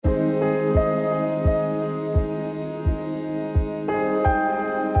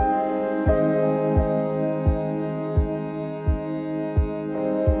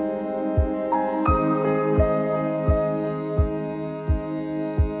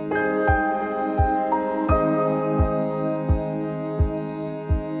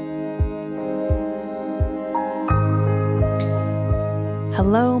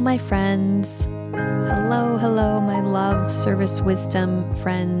Hello, my friends. Hello, my love, service, wisdom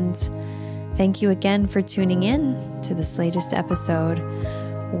friends. Thank you again for tuning in to this latest episode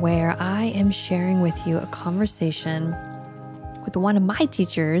where I am sharing with you a conversation with one of my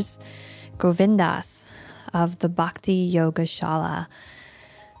teachers, Govindas of the Bhakti Yoga Shala.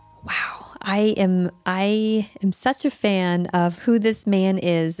 Wow, I am such a fan of who this man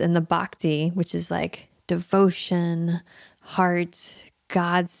is in the Bhakti, which is like devotion, heart,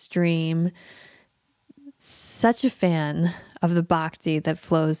 God's stream. Such a fan of the Bhakti that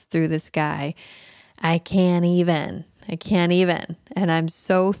flows through this guy. I can't even. And I'm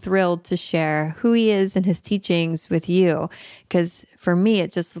so thrilled to share who he is and his teachings with you, because for me,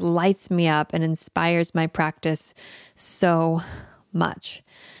 it just lights me up and inspires my practice so much.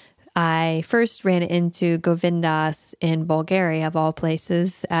 I first ran into Govindas in Bulgaria, of all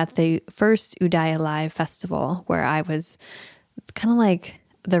places, at the first Udaya Live festival, where I was kind of like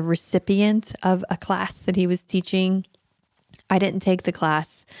the recipient of a class that he was teaching. I didn't take the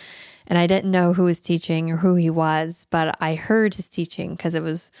class and I didn't know who was teaching or who he was, but I heard his teaching because it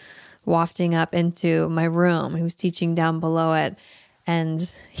was wafting up into my room. He was teaching down below it, and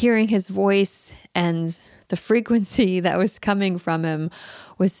hearing his voice and the frequency that was coming from him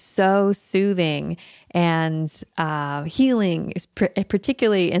was so soothing and healing,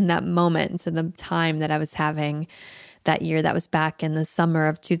 particularly in that moment and the time that I was having that year. That was back in the summer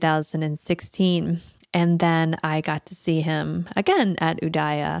of 2016. And then I got to see him again at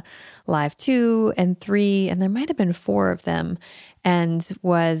Udaya Live 2 and 3, and there might have been 4 of them, and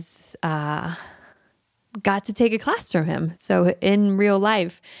was got to take a class from him. So in real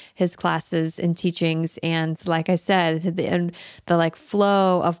life, his classes and teachings, and like I said, the like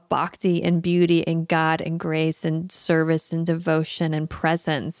flow of bhakti and beauty and God and grace and service and devotion and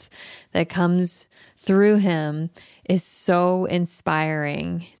presence that comes through him is so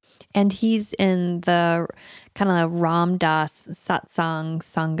inspiring. And he's in the kind of Ram Dass Satsang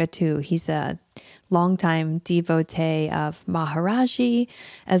Sangha too. He's a longtime devotee of Maharaji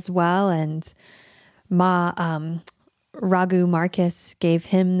as well. And Raghu Marcus gave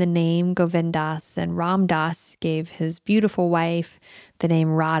him the name Govindas, and Ram Dass gave his beautiful wife the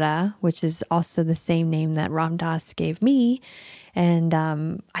name Radha, which is also the same name that Ram Dass gave me. And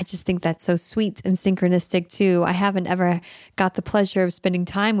I just think that's so sweet and synchronistic too. I haven't ever got the pleasure of spending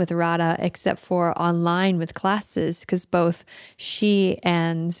time with Radha except for online with classes, because both she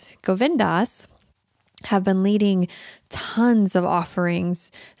and Govindas have been leading tons of offerings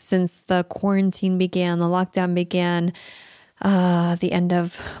since the quarantine began, the lockdown began the end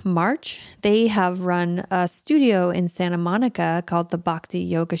of March. They have run a studio in Santa Monica called the Bhakti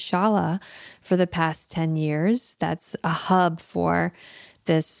Yoga Shala for the past 10 years. That's a hub for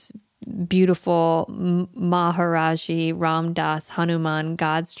this beautiful Maharaji Ram Dass Hanuman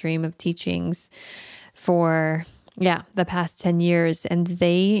God stream of teachings for, the past 10 years. And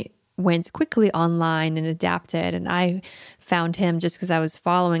they went quickly online and adapted. And I found him just because I was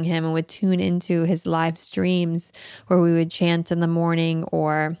following him and would tune into his live streams where we would chant in the morning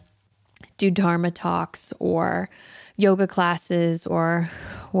or do Dharma talks or yoga classes or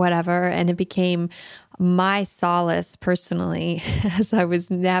whatever. And it became my solace personally as I was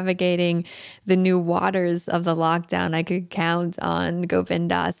navigating the new waters of the lockdown. I could count on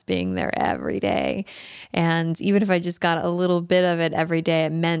Govindas being there every day. And even if I just got a little bit of it every day,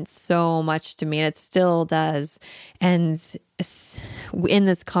 it meant so much to me, and it still does. And in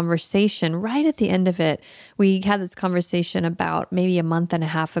this conversation, right at the end of it, we had this conversation about maybe a month and a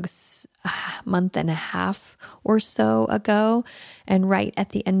half or so ago. And right at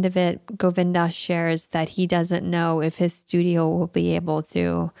the end of it, Govindas shares that he doesn't know if his studio will be able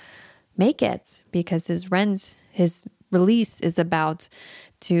to make it because his release is about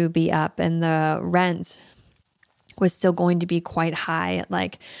to be up, and the rent was still going to be quite high at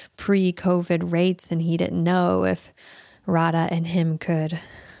like pre-COVID rates. And he didn't know if Radha and him could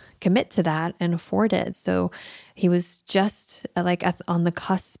commit to that and afford it. So he was just like on the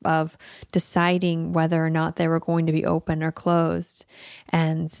cusp of deciding whether or not they were going to be open or closed.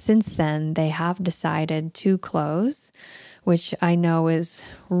 And since then, they have decided to close, which I know is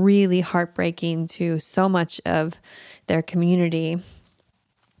really heartbreaking to so much of their community.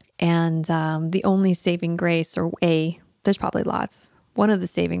 And the only saving grace, there's probably lots. One of the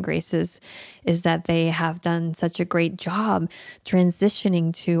saving graces is that they have done such a great job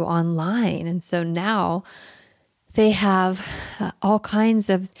transitioning to online. And so now They have all kinds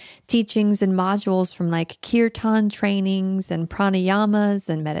of teachings and modules from like kirtan trainings and pranayamas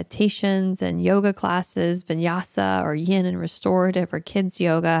and meditations and yoga classes, vinyasa or yin and restorative or kids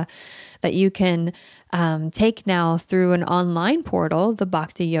yoga that you can take now through an online portal, the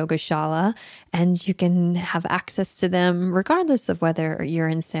Bhakti Yoga Shala, and you can have access to them regardless of whether you're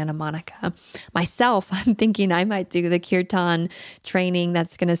in Santa Monica. Myself, I'm thinking I might do the kirtan training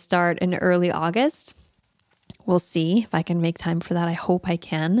that's going to start in early August. We'll see if I can make time for that. I hope I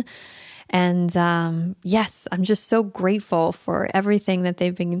can. And yes, I'm just so grateful for everything that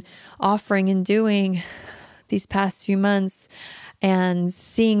they've been offering and doing these past few months, and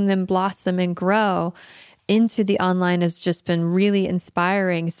seeing them blossom and grow into the online has just been really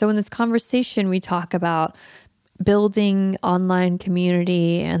inspiring. So in this conversation, we talk about building online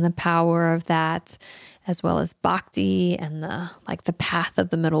community and the power of that, as well as bhakti and the path of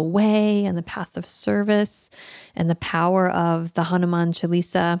the middle way and the path of service and the power of the Hanuman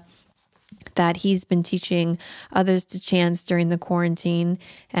Chalisa that he's been teaching others to chant during the quarantine.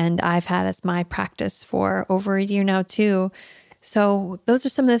 And I've had as my practice for over a year now too. So those are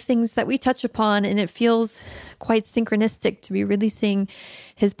some of the things that we touch upon, and it feels quite synchronistic to be releasing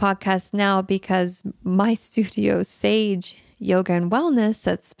his podcast now, because my studio, Sage Yoga and Wellness,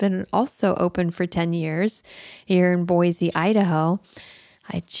 that's been also open for 10 years here in Boise, Idaho,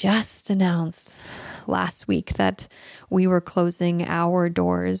 I just announced last week that we were closing our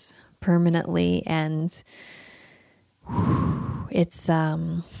doors permanently, and it's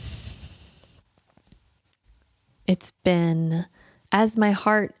been, as my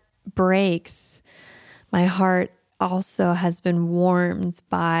heart breaks, my heart also has been warmed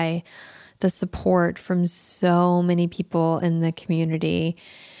by the support from so many people in the community,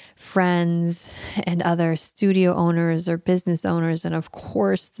 friends and other studio owners or business owners, and of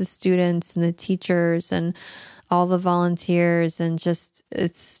course the students and the teachers and all the volunteers, and just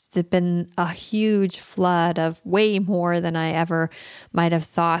it's been a huge flood of way more than I ever might have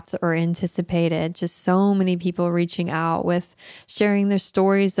thought or anticipated. Just so many people reaching out with sharing their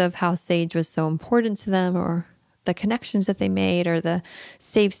stories of how Sage was so important to them, or the connections that they made, or the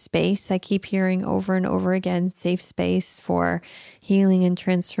safe space. I keep hearing over and over again, safe space for healing and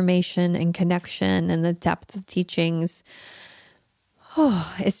transformation and connection and the depth of teachings.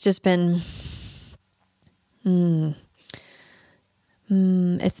 Oh, it's just been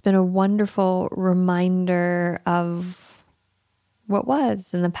it's been a wonderful reminder of what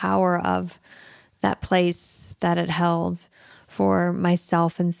was and the power of that place that it held for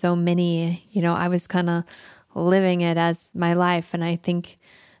myself and so many. You know, I was kind of living it as my life, and I think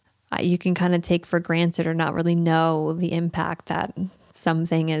you can kind of take for granted or not really know the impact that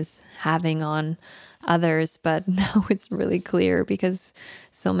something is having on others. But now it's really clear because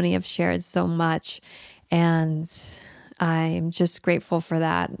so many have shared so much. And I'm just grateful for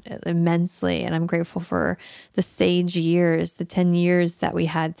that immensely. And I'm grateful for the Sage years, the 10 years that we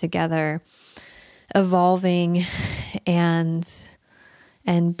had together, evolving and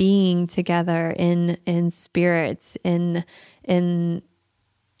being together in spirit, in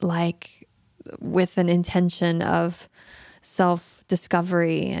like with an intention of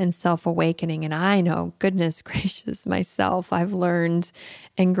self-discovery and self-awakening. And I know, goodness gracious, myself, I've learned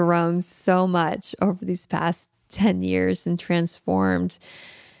and grown so much over these past 10 years and transformed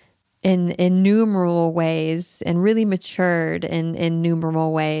in innumerable ways and really matured in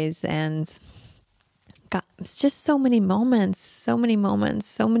innumerable ways. And God, it's just so many moments, so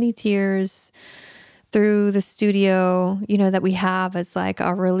many tears through the studio, you know, that we have as like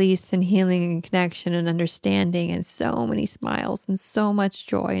a release and healing and connection and understanding, and so many smiles and so much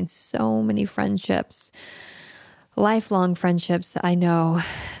joy and so many friendships, lifelong friendships I know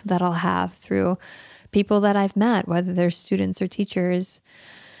that I'll have through people that I've met, whether they're students or teachers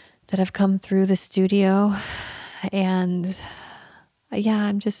that have come through the studio. And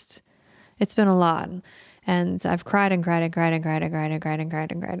yeah, it's been a lot. And I've cried and cried and cried and cried and cried and cried and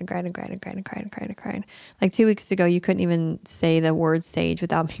cried and cried and cried and cried and cried and cried and cried and cried. Like 2 weeks ago, you couldn't even say the word Sage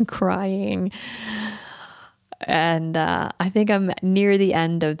without me crying. And I think I'm near the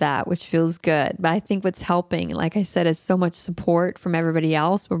end of that, which feels good. But I think what's helping, like I said, is so much support from everybody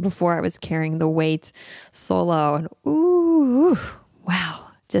else. Where before I was carrying the weight solo, and ooh, wow,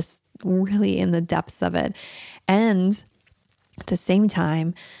 just really in the depths of it. And at the same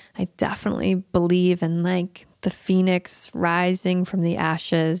time, I definitely believe in like the phoenix rising from the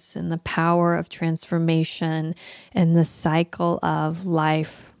ashes and the power of transformation and the cycle of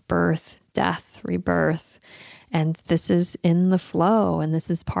life, birth, death, rebirth. And this is in the flow, and this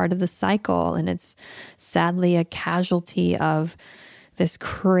is part of the cycle. And it's sadly a casualty of this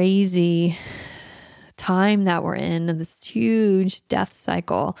crazy time that we're in, and this huge death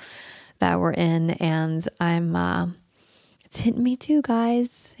cycle that we're in. And it's hitting me too,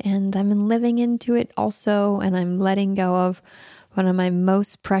 guys. And I'm living into it also. And I'm letting go of one of my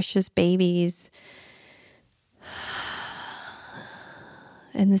most precious babies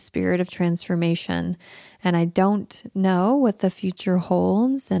in the spirit of transformation. And I don't know what the future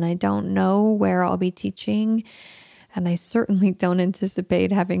holds, and I don't know where I'll be teaching. And I certainly don't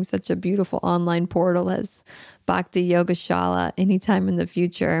anticipate having such a beautiful online portal as Bhakti Yoga Shala anytime in the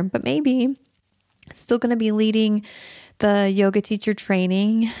future. But maybe still going to be leading the yoga teacher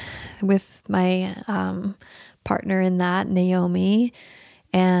training with my partner in that, Naomi.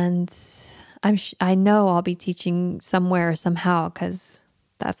 And I know I'll be teaching somewhere, somehow, because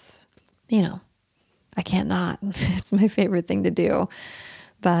that's, I can't not. It's my favorite thing to do.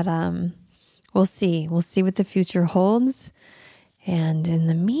 But we'll see. We'll see what the future holds. And in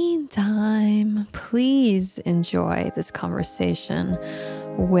the meantime, please enjoy this conversation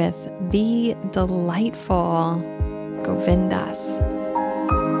with the delightful Govindas.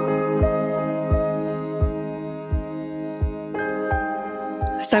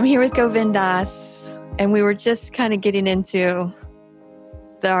 So I'm here with Govindas, and we were just kind of getting into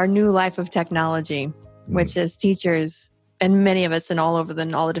our new life of technology, which is teachers, and many of us in all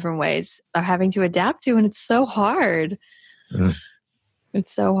the different ways, are having to adapt to, and it's so hard.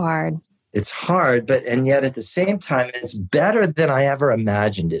 It's so hard. It's hard, and yet at the same time, it's better than I ever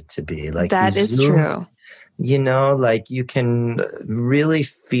imagined it to be. Like that is true. Like you can really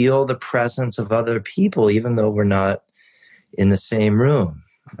feel the presence of other people, even though we're not in the same room.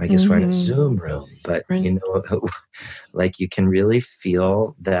 I guess we're in a Zoom room, but like you can really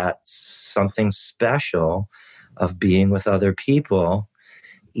feel that something special of being with other people,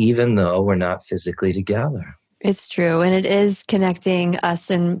 even though we're not physically together. It's true. And it is connecting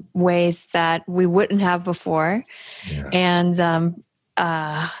us in ways that we wouldn't have before. Yes. And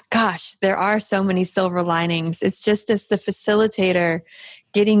gosh, there are so many silver linings. It's just as the facilitator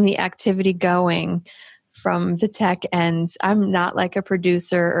getting the activity going from the tech end. I'm not like a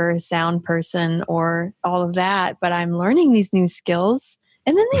producer or a sound person or all of that, but I'm learning these new skills.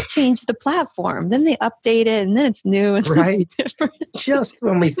 And then they change the platform. Then they update it, and then it's new. And right. It's different. Just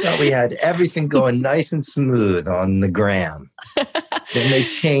when we thought we had everything going nice and smooth on the gram, then they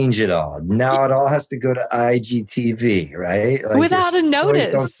change it all. Now it all has to go to IGTV, right? Like without a notice.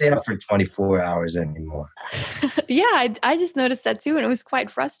 Don't stay up for 24 hours anymore. Yeah, I just noticed that too, and it was quite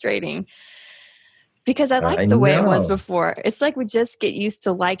frustrating. Because I liked the way it was before. It's like we just get used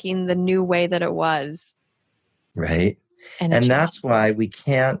to liking the new way that it was. Right. And that's why we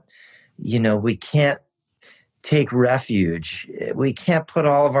can't take refuge. We can't put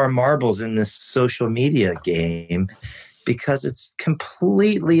all of our marbles in this social media game because it's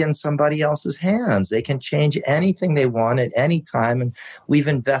completely in somebody else's hands. They can change anything they want at any time. And we've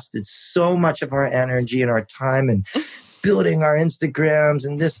invested so much of our energy and our time in building our Instagrams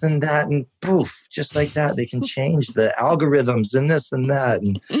and this and that, and poof, just like that, they can change the algorithms and this and that.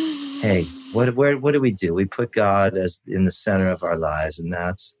 And hey, what do we do? We put God as in the center of our lives, and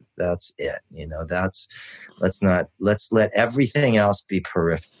that's it. Let's let everything else be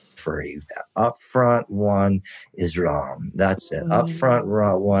periphery. Up front one is Ram. That's it. Up front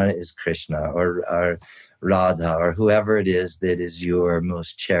one is Krishna or Radha or whoever it is that is your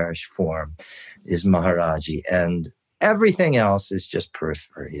most cherished form is Maharaji, and everything else is just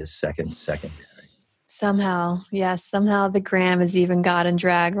periphery, is secondary. Somehow, yes. Somehow the gram is even God and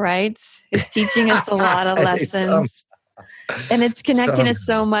drag, right? It's teaching us a lot of lessons. And it's connecting us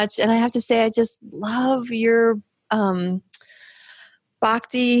so much. And I have to say, I just love your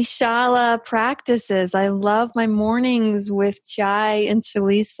Bhakti Shala practices. I love my mornings with chai and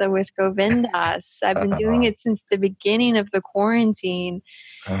chalisa with Govindas. I've been doing it since the beginning of the quarantine.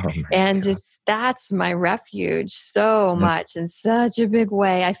 And that's my refuge so much in such a big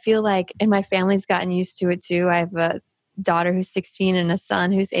way. I feel like, and my family's gotten used to it too. I have a daughter who's 16 and a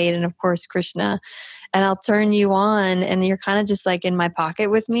son who's 8, and of course Krishna. And I'll turn you on and you're kind of just like in my pocket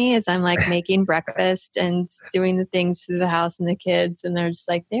with me as I'm like making breakfast and doing the things to the house and the kids. And they're just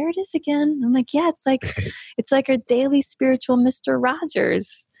like, there it is again. I'm like, yeah, it's like our daily spiritual Mr.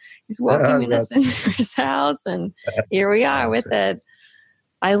 Rogers. He's welcoming us into his house, and here we are with it.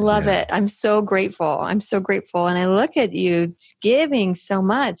 I love it. I'm so grateful. And I look at you giving so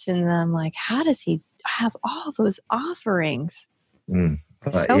much, and I'm like, how does he have all those offerings?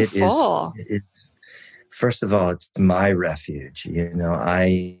 It's so full. First of all, it's my refuge.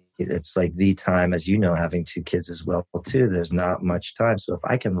 It's like the time, as you know, having 2 kids as well too. There's not much time. So if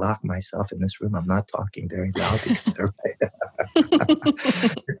I can lock myself in this room, I'm not talking very loud because they're right.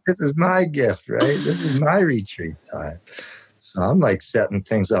 This is my gift, right? This is my retreat time. So I'm like setting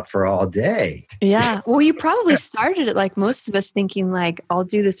things up for all day. Yeah. Well, you probably started it like most of us thinking like, I'll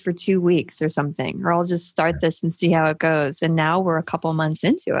do this for 2 weeks or something, or I'll just start this and see how it goes. And now we're a couple months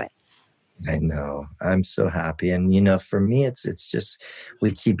into it. I know. I'm so happy. And, for me, it's just,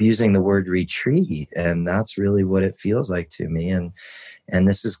 we keep using the word retreat, and that's really what it feels like to me. And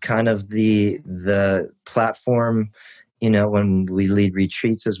this is kind of the platform, when we lead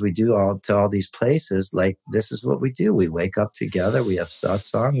retreats, as we do to all these places, like this is what we do. We wake up together, we have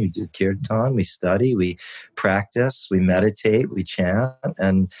satsang, we do kirtan, we study, we practice, we meditate, we chant,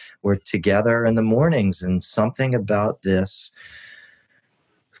 and we're together in the mornings. And something about this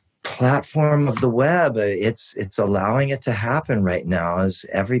platform of the web, it's allowing it to happen right now, as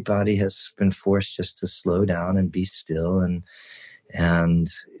everybody has been forced just to slow down and be still and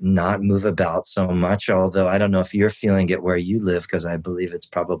not move about so much. Although I don't know if you're feeling it where you live, because I believe it's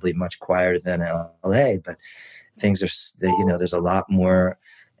probably much quieter than LA, but things are, there's a lot more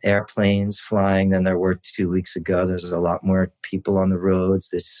airplanes flying than there were 2 weeks ago. There's a lot more people on the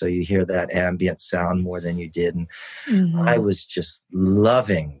roads, so you hear that ambient sound more than you did. And I was just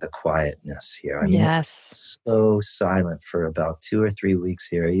loving the quietness here. I mean, yes, so silent for about 2 or 3 weeks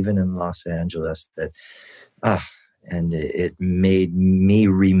here, even in Los Angeles, that and it made me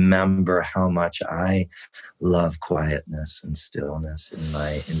remember how much I love quietness and stillness in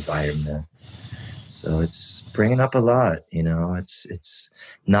my environment. So it's bringing up a lot, it's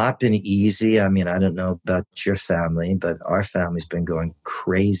not been easy. I mean, I don't know about your family, but our family's been going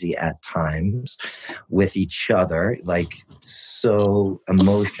crazy at times with each other, like so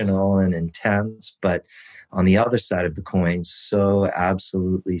emotional and intense. But on the other side of the coin, so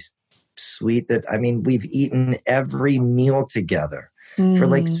absolutely sweet that, I mean, we've eaten every meal together for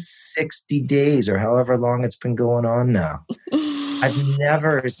like 60 days or however long it's been going on now. I've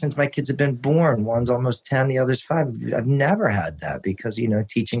never, since my kids have been born, one's almost 10, the other's 5. I've never had that because,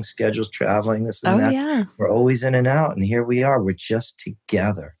 teaching schedules, traveling, this and that. Yeah. We're always in and out. And here we are. We're just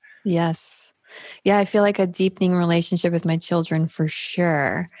together. Yes. Yeah, I feel like a deepening relationship with my children for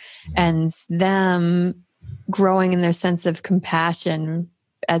sure. And them growing in their sense of compassion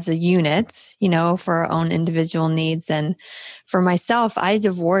as a unit, for our own individual needs. And for myself, I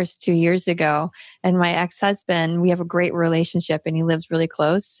divorced 2 years ago, and my ex-husband, we have a great relationship and he lives really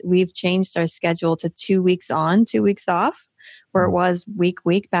close. We've changed our schedule to 2 weeks on, 2 weeks off, where it was week,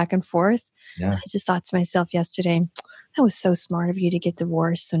 back and forth. Yeah. I just thought to myself yesterday, that was so smart of you to get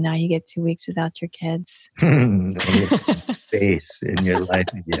divorced. So now you get 2 weeks without your kids. Space in your life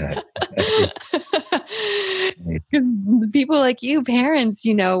again. Because people like you, parents,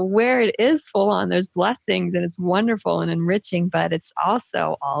 where it is full on, there's blessings and it's wonderful and enriching, but it's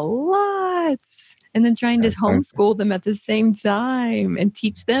also a lot. And then trying to homeschool them at the same time and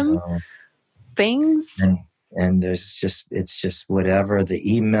teach them things. And it's just whatever, the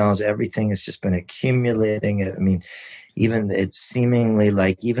emails, everything has just been accumulating. I mean, even it's seemingly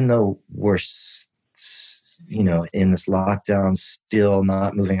like, even though we're, in this lockdown, still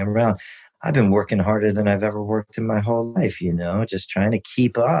not moving around, I've been working harder than I've ever worked in my whole life, just trying to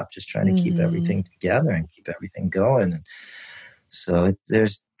keep up, just trying to keep everything together and keep everything going. And so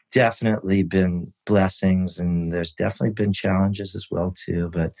there's definitely been blessings and there's definitely been challenges as well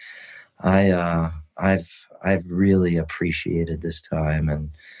too. But I've really appreciated this time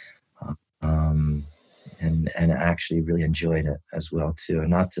and actually really enjoyed it as well too.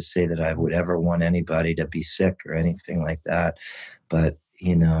 Not to say that I would ever want anybody to be sick or anything like that, but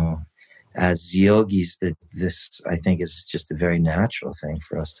as yogis, this I think is just a very natural thing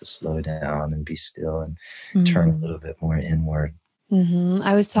for us to slow down and be still and turn a little bit more inward.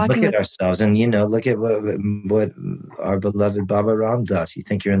 I was talking look at ourselves and look at what our beloved Baba Ram does. You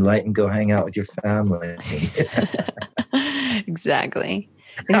think you're enlightened, go hang out with your family. Exactly.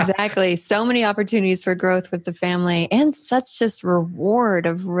 So many opportunities for growth with the family and such just reward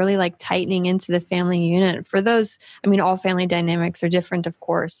of really like tightening into the family unit. For those, I mean, all family dynamics are different, of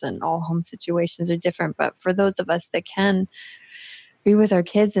course, and all home situations are different. But for those of us that can be with our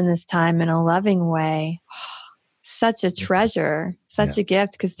kids in this time in a loving way, such a treasure, such a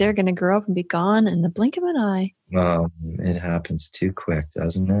gift, because they're going to grow up and be gone in the blink of an eye. Well, it happens too quick,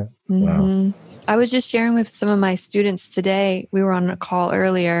 doesn't it? Wow. I was just sharing with some of my students today, we were on a call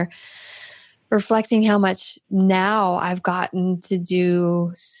earlier, reflecting how much now I've gotten to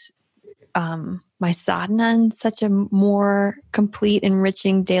do my sadhana in such a more complete,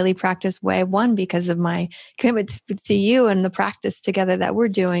 enriching daily practice way. One, because of my commitment to you and the practice together that we're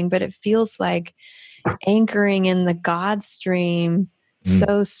doing, but it feels like anchoring in the God stream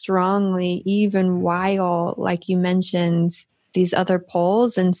so strongly, even while, like you mentioned, these other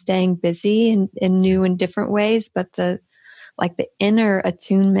poles and staying busy in new and different ways. But the inner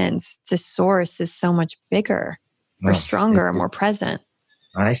attunements to source is so much bigger or stronger or more present.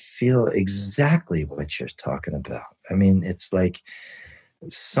 I feel exactly what you're talking about. I mean, it's like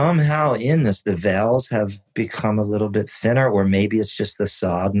somehow in this, the veils have become a little bit thinner, or maybe it's just the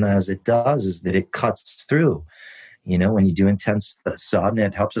sadhana as it does, is that it cuts through. You know, when you do intense sadhana,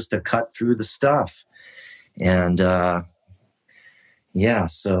 it helps us to cut through the stuff. And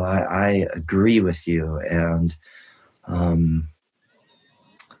so I agree with you. And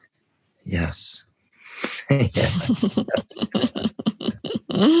yes. Your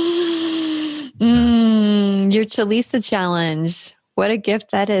Chalisa challenge. What a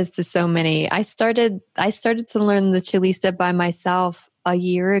gift that is to so many. I started to learn the Chalisa by myself a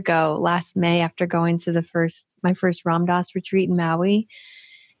year ago, last May, after going to my first Ram Dass retreat in Maui.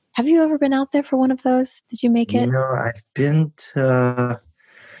 Have you ever been out there for one of those? Did you make it? You know, I've been to,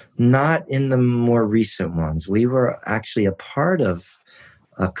 not in the more recent ones. We were actually a part of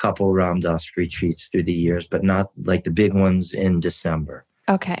a couple Ram Dass retreats through the years, but not like the big ones in December.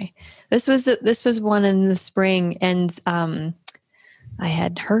 Okay. This was one in the spring, and I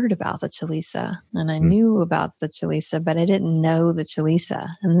had heard about the Chalisa and I knew about the Chalisa, but I didn't know the Chalisa.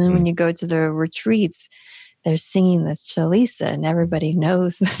 And then when you go to the retreats, they're singing the Chalisa and everybody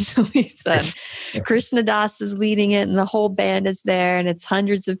knows the Chalisa. Krishna Das is leading it and the whole band is there and it's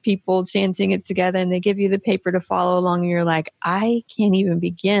hundreds of people chanting it together, and they give you the paper to follow along. And you're like, I can't even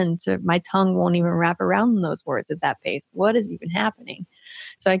begin to, my tongue won't even wrap around those words at that pace. What is even happening?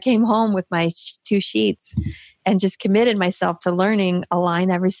 So I came home with my 2 sheets and just committed myself to learning a line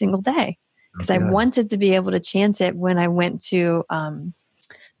every single day, because I wanted to be able to chant it when I went to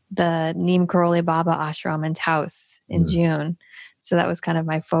the Neem Karoli Baba ashram and house in June. So that was kind of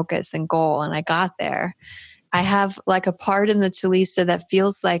my focus and goal. And I got there. I have like a part in the Chalisa that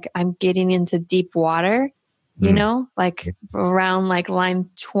feels like I'm getting into deep water, you know, like around like line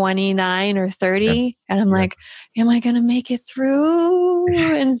 29 or 30. And I'm like, am I going to make it through?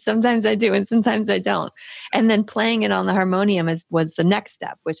 And sometimes I do, and sometimes I don't. And then playing it on the harmonium was the next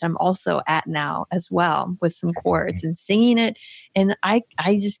step, which I'm also at now as well, with some chords and singing it. And I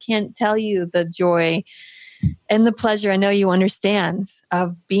just can't tell you the joy and the pleasure, I know you understand,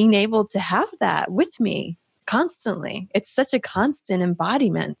 of being able to have that with me constantly. It's such a constant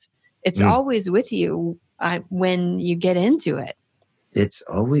embodiment. It's always with you when you get into it. It's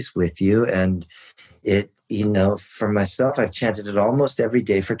always with you. And it, you know, for myself, I've chanted it almost every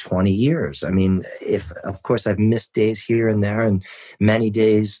day for 20 years. I mean, of course, I've missed days here and there, and many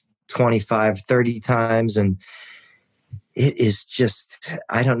days 25, 30 times. And it is just,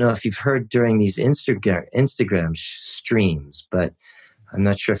 I don't know if you've heard during these Instagram streams, but I'm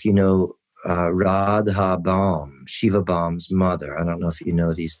not sure if you know Radha Baum, Shiva Baum's mother. I don't know if you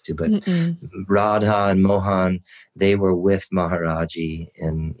know these two, but Radha and Mohan, they were with Maharaji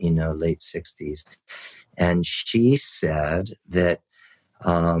in, late 60s. And she said that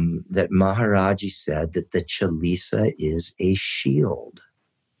that Maharaji said that the Chalisa is a shield.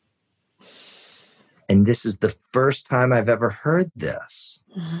 And this is the first time I've ever heard this.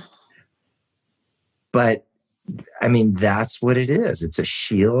 But I mean, that's what it is. It's a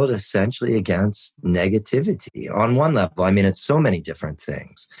shield essentially against negativity on one level. I mean, it's so many different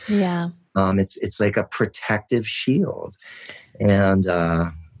things. Yeah. It's like a protective shield. And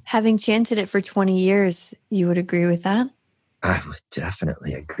having chanted it for 20 years, you would agree with that? I would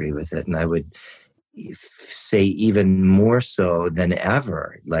definitely agree with it. And I would say even more so than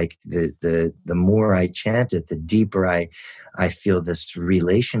ever. Like the more I chant it, the deeper I feel this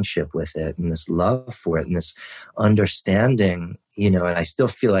relationship with it and this love for it and this understanding, and I still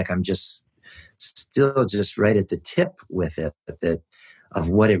feel like I'm just right at the tip with it, of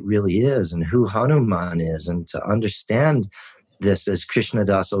what it really is and who Hanuman is, and to understand this, as Krishna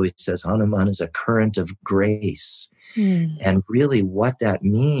Das always says, Hanuman is a current of grace. And really what that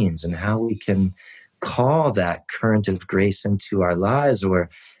means and how we can call that current of grace into our lives,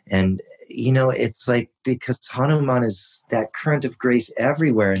 it's like, because Hanuman is that current of grace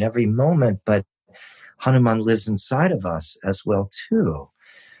everywhere in every moment, but Hanuman lives inside of us as well too.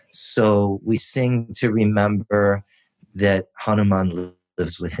 So we sing to remember that Hanuman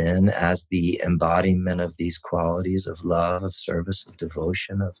lives within as the embodiment of these qualities of love, of service, of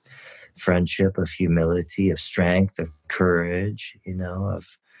devotion, of friendship, of humility, of strength, of courage,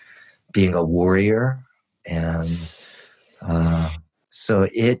 of being a warrior. And so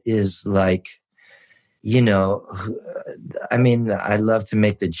it is like, I mean, I love to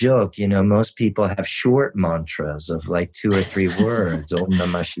make the joke, most people have short mantras of like 2 or 3 words, Om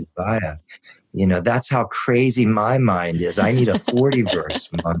Namah Shivaya. That's how crazy my mind is. I need a 40 verse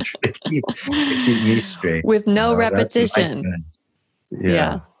mantra to keep me straight. With no repetition.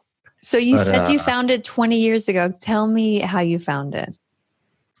 Yeah. So you said you found it 20 years ago. Tell me how you found it.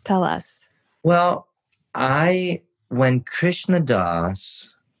 Tell us. Well, when Krishna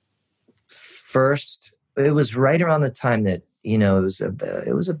Das first, it was right around the time that,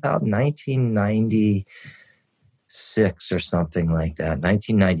 it was about 1996 or something like that,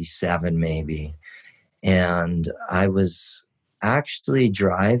 1997 maybe. And I was actually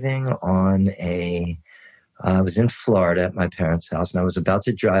driving on I was in Florida at my parents' house, and I was about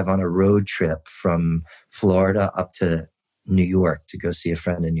to drive on a road trip from Florida up to New York to go see a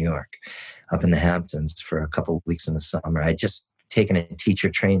friend in New York, up in the Hamptons for a couple of weeks in the summer. I'd just taken a teacher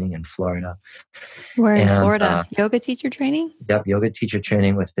training in Florida. Where in Florida? Yoga teacher training? Yep, yoga teacher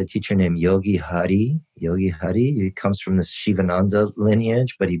training with a teacher named Yogi Hari. Yogi Hari, he comes from the Shivananda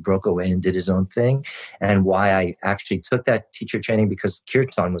lineage, but he broke away and did his own thing. And why I actually took that teacher training, because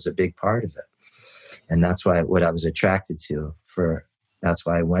kirtan was a big part of it. And that's what I was attracted to. That's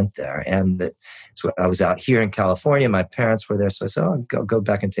why I went there. And so I was out here in California. My parents were there. So I said, I'll go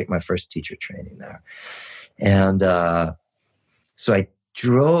back and take my first teacher training there. And so I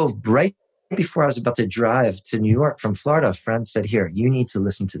drove right before I was about to drive to New York from Florida. A friend said, here, you need to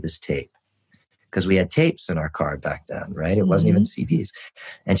listen to this tape. Because we had tapes in our car back then, right? It wasn't even CDs.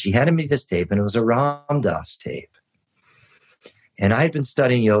 And she handed me this tape, and it was a Ram Dass tape. And I had been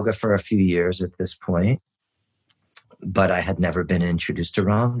studying yoga for a few years at this point, but I had never been introduced to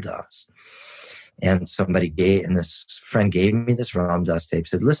Ram Dass. And this friend gave me this Ram Dass tape,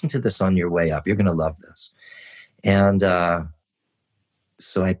 said, listen to this on your way up. You're going to love this. And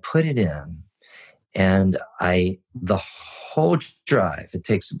so I put it in, and the whole drive, it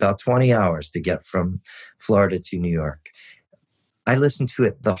takes about 20 hours to get from Florida to New York. I listened to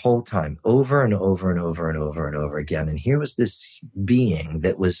it the whole time, over and over and over and over and over again. And here was this being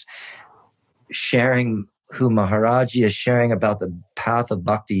that was sharing, who Maharaji is sharing about the path of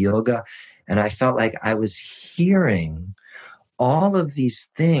Bhakti Yoga. And I felt like I was hearing all of these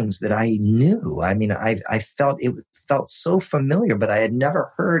things that I knew. I mean, I felt so familiar, but I had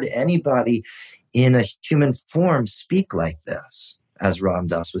never heard anybody in a human form speak like this as Ram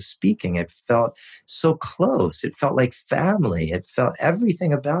Dass was speaking. It felt so close. It felt like family. It felt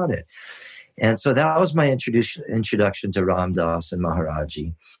everything about it. And so that was my introduction to Ram Dass and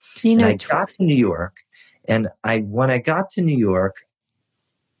Maharaji. And I got to New York, and when I got to New York,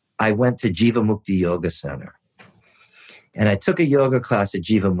 I went to Jivamukti Yoga Center. And I took a yoga class at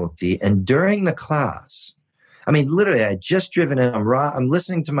Jivamukti, and during the class, I mean, literally, I had just driven in. I'm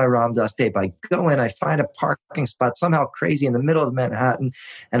listening to my Ram Dass tape. I go in, I find a parking spot somehow crazy in the middle of Manhattan,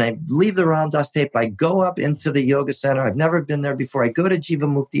 and I leave the Ram Dass tape. I go up into the yoga center. I've never been there before. I go to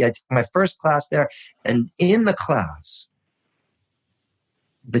Jivamukti. I take my first class there, and in the class,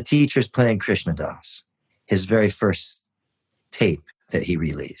 the teacher's playing Krishna Das, his very first tape that he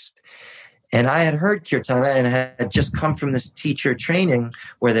released. And I had heard kirtan, and I had just come from this teacher training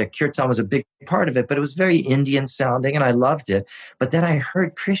where the kirtan was a big part of it, but it was very Indian sounding, and I loved it. But then I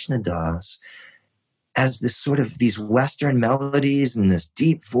heard Krishna Das as this sort of these Western melodies and this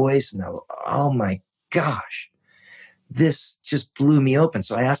deep voice, and oh my gosh, this just blew me open.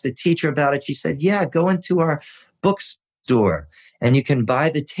 So I asked the teacher about it. She said, yeah, go into our bookstore and you can buy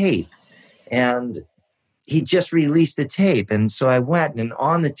the tape. And he just released a tape. And so I went, and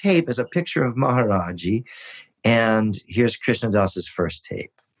on the tape is a picture of Maharaji, and here's Krishna Das's first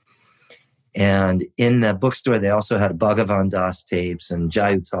tape. And in the bookstore, they also had Bhagavan Das tapes and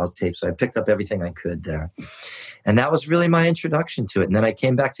Jayutal tapes. So I picked up everything I could there. And that was really my introduction to it. And then I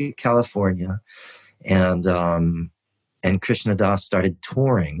came back to California, and Krishna Das started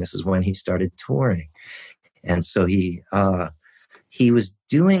touring. This is when he started touring. And so he was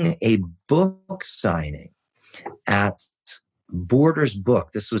doing a book signing at Borders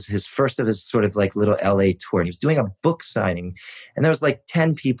Book. This was his first of his sort of like little LA tour. And he was doing a book signing, and there was like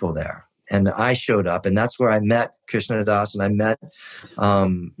 10 people there. And I showed up, and that's where I met Krishna Das, and I met,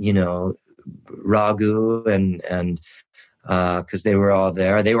 Raghu and because they were all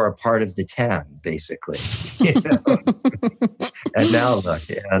there. They were a part of the 10, basically. And now look,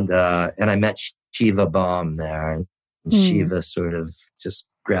 and I met Shiva Baum there, and Shiva sort of just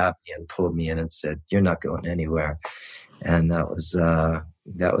grabbed me and pulled me in and said, "You're not going anywhere." And that was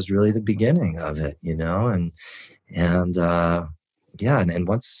really the beginning of it, and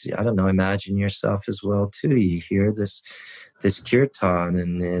once, I don't know, imagine yourself as well too. You hear this kirtan,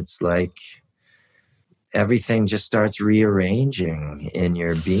 and it's like everything just starts rearranging in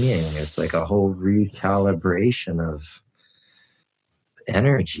your being. It's like a whole recalibration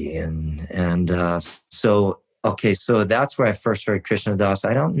energy. So that's where I first heard Krishna Das.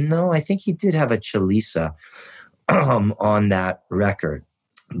 I don't know. I think he did have a Chalisa on that record.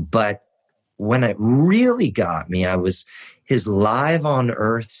 But when it really got me, his Live on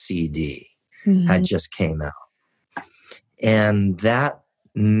Earth CD had just came out. And that,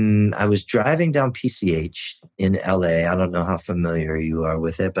 I was driving down PCH in LA. I don't know how familiar you are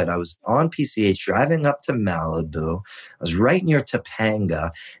with it, but I was on PCH driving up to Malibu. I was right near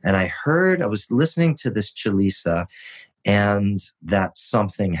Topanga, and I was listening to this Chalisa, and that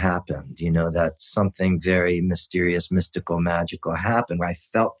something happened, that something very mysterious, mystical, magical happened, where I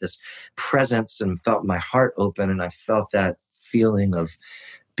felt this presence and felt my heart open, and I felt that feeling of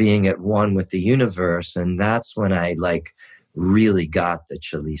being at one with the universe. And that's when I really got the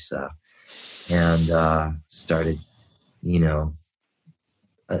Chalisa and started,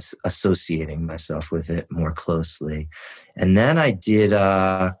 associating myself with it more closely. And then I did,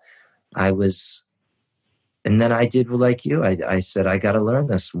 and then I did like you. I said, I got to learn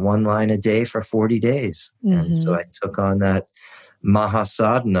this one line a day for 40 days. And so I took on that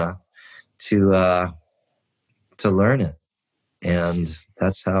Mahasadhana to learn it. And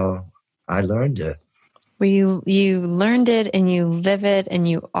that's how I learned it. Well, you learned it and you live it and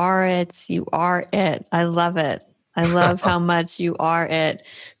you are it. You are it. I love it. I love how much you are it.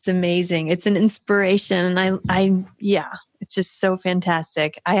 It's amazing. It's an inspiration. And it's just so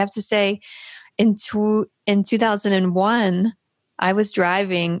fantastic. I have to say, in 2001, I was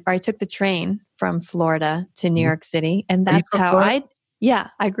driving, or I took the train from Florida to New York City. And that's how I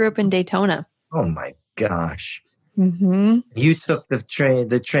grew up in Daytona. Oh my gosh. Mm-hmm. You took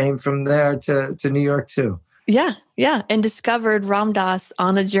the train from there to New York too. Yeah. And discovered Ram Dass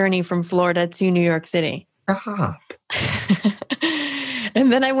on a journey from Florida to New York City. Stop.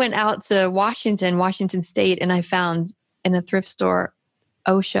 And then I went out to Washington State, and I found in a thrift store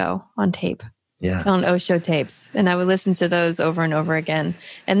Osho on tape. Yeah. Found Osho tapes, and I would listen to those over and over again.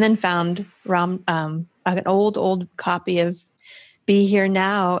 And then found an old copy of Be Here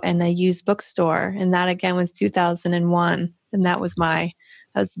Now in a used bookstore, and that again was 2001, and that was the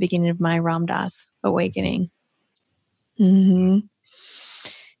beginning of my Ram Dass awakening. Mm-hmm.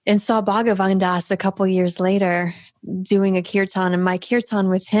 And saw Bhagavan Das a couple years later doing a kirtan, and my kirtan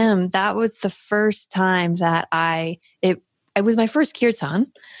with him, that was the first time that it was my first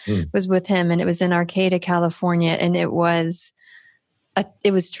kirtan was with him, and it was in Arcata, California, and it was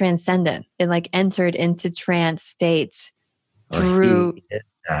transcendent. It entered into trance states through.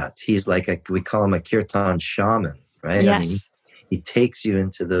 He's we call him a kirtan shaman, right? Yes. I mean, he takes you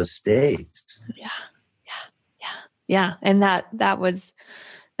into those states. Yeah. And that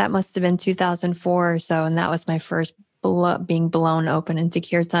must have been 2004 or so, and that was my first being blown open into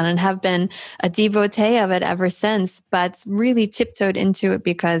kirtan, and have been a devotee of it ever since, but really tiptoed into it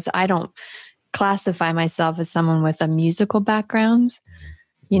because I don't classify myself as someone with a musical background,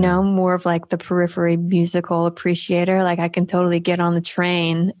 more of the periphery musical appreciator. I can totally get on the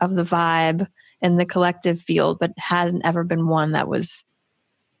train of the vibe and the collective field, but hadn't ever been one that was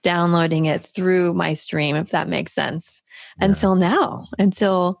downloading it through my stream, if that makes sense. Yes.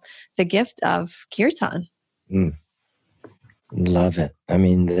 Until the gift of kirtan. Love it. I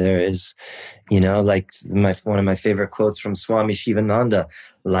mean, there is, one of my favorite quotes from Swami Shivananda: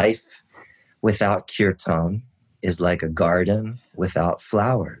 life without kirtan is like a garden without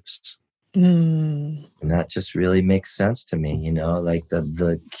flowers. And that just really makes sense to me,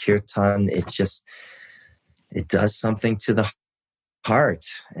 the kirtan, it does something to the heart,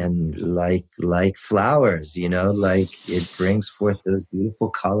 and like flowers, it brings forth those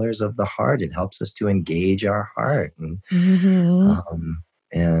beautiful colors of the heart. It helps us to engage our heart. And,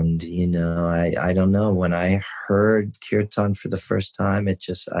 I don't know, when I heard kirtan for the first time,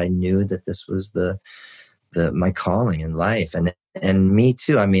 I knew that this was my calling in life. And me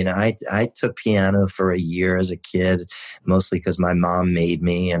too. I mean, I took piano for a year as a kid, mostly because my mom made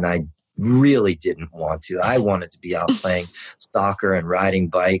me, and I really didn't want to. I wanted to be out playing soccer and riding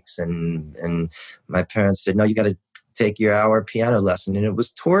bikes, and my parents said, no, you got to take your hour piano lesson. And it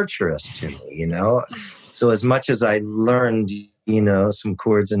was torturous to me, So as much as I learned, some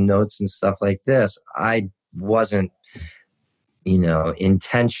chords and notes and stuff like this, I wasn't,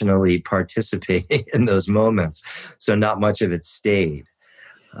 intentionally participating in those moments. So not much of it stayed.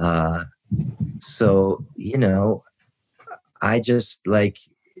 I just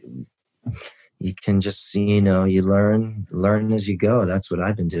you can just, you learn as you go. That's what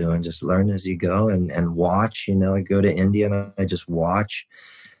I've been doing. Just learn as you go and watch, I go to India and I just watch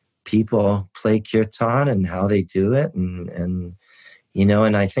people play kirtan and how they do it. And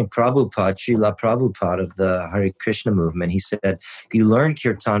And I think Prabhupada, Srila Prabhupada of the Hare Krishna movement, he said, you learn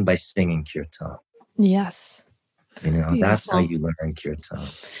kirtan by singing kirtan. Yes. That's how you learn kirtan.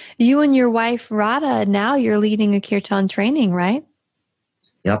 You and your wife, Radha, now you're leading a kirtan training, right?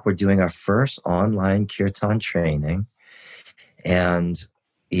 Yep, we're doing our first online kirtan training. And,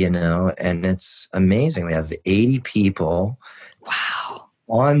 and it's amazing. We have 80 people. Wow.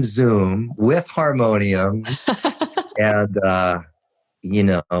 On Zoom with harmoniums. And,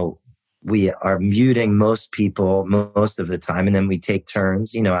 we are muting most people most of the time, and then we take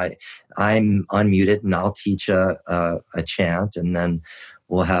turns. I'm unmuted, and I'll teach a chant, and then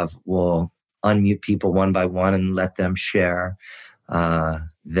we'll unmute people one by one and let them share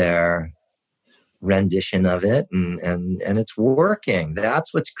their rendition of it, and it's working.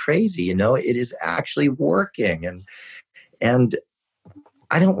 That's what's crazy. It is actually working, and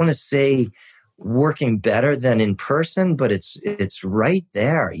I don't want to say working better than in person, but it's right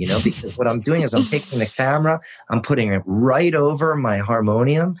there, because what I'm doing is I'm taking the camera, I'm putting it right over my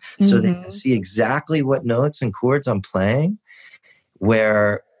harmonium so they can see exactly what notes and chords I'm playing,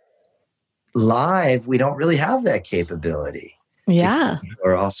 where live, we don't really have that capability. Yeah.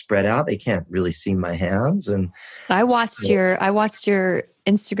 We're all spread out. They can't really see my hands. And I watched your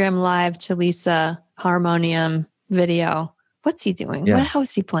Instagram live Chalisa harmonium video. What's he doing? Yeah. How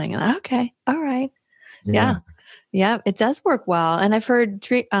is he playing it? Okay. All right. Yeah. It does work well. And I've heard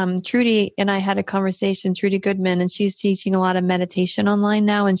Trudy and I had a conversation, Trudy Goodman, and she's teaching a lot of meditation online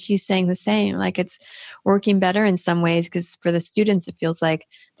now. And she's saying the same, like it's working better in some ways, because for the students, it feels like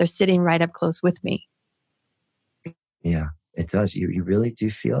they're sitting right up close with me. Yeah, it does. You really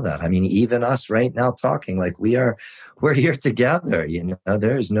do feel that. I mean, even us right now talking, like we're here together,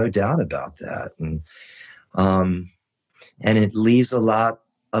 there's no doubt about that. And it leaves a lot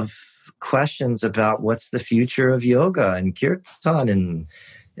of questions about what's the future of yoga and kirtan, and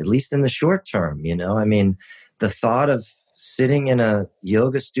at least in the short term, I mean, the thought of sitting in a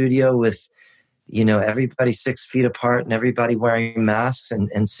yoga studio with, everybody 6 feet apart and everybody wearing masks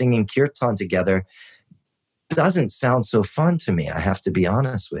and singing kirtan together doesn't sound so fun to me. I have to be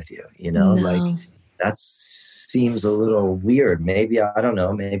honest with you, No. Like that seems a little weird. Maybe, I don't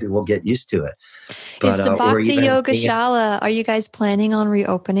know, maybe we'll get used to it. But, is the Bhakti Yoga Shala, are you guys planning on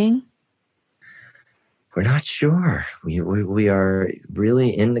reopening? We're not sure. We are really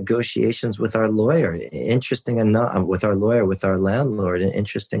in negotiations with our lawyer. Interesting enough, with our landlord. And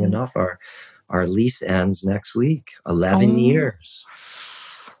interesting enough, our lease ends next week. 11 years.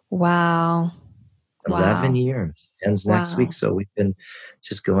 Wow. 11 years ends next week. So we've been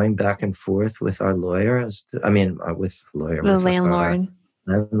just going back and forth with our lawyer. The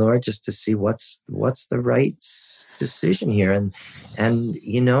landlord, just to see what's the right decision here. And I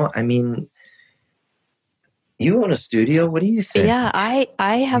mean, you own a studio. What do you think? Yeah,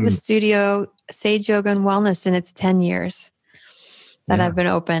 I have a studio, Sage Yoga and Wellness, and it's 10 years that I've been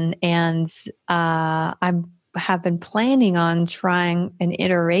open. And I have been planning on trying an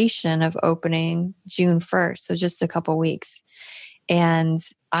iteration of opening June 1st, so just a couple weeks. And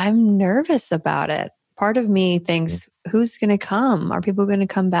I'm nervous about it. Part of me thinks, who's going to come? Are people going to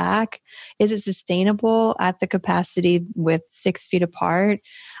come back? Is it sustainable at the capacity with 6 feet apart?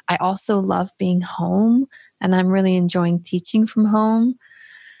 I also love being home, and I'm really enjoying teaching from home.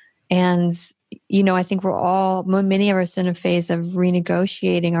 And, I think many of us in a phase of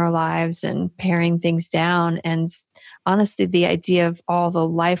renegotiating our lives and paring things down. And honestly, the idea of all the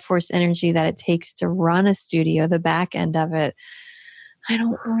life force energy that it takes to run a studio, the back end of it, I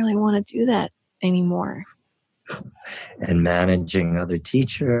don't really want to do that anymore. And managing other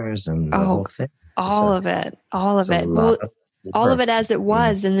teachers and the whole thing. All of it. Well, all of it as it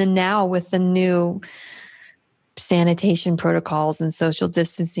was. And then now with the new sanitation protocols and social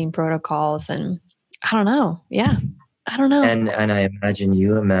distancing protocols, and I don't know. Yeah. I don't know. And I imagine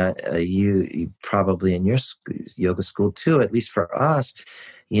you probably in your yoga school too, at least for us,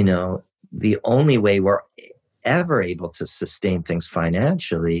 the only way we're ever able to sustain things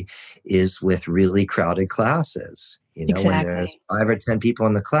financially is with really crowded classes. Exactly. When there's 5 or 10 people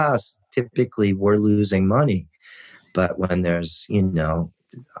in the class, typically we're losing money. But when there's,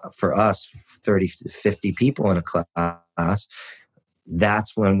 for us, 30 to 50 people in a class,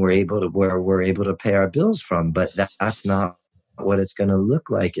 that's when we're able to pay our bills from. But that's not what it's going to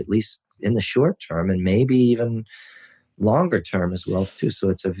look like, at least in the short term, and maybe even longer term as well too. So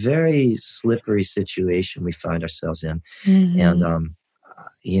it's a very slippery situation we find ourselves in. And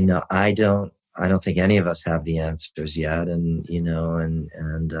I don't think any of us have the answers yet. And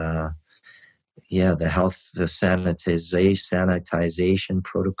the sanitization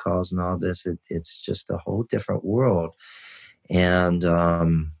protocols and all this, it's just a whole different world. And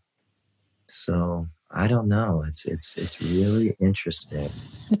so I don't know. It's really interesting.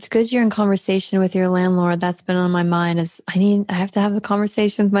 It's good you're in conversation with your landlord. That's been on my mind. I have to have the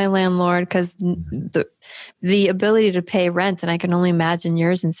conversation with my landlord, because the ability to pay rent, and I can only imagine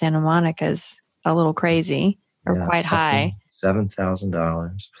yours in Santa Monica, is a little crazy, or quite high.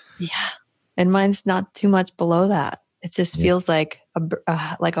 $7,000. Yeah, and mine's not too much below that. It just feels like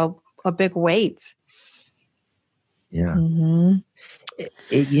a big weight. Yeah. Mm-hmm.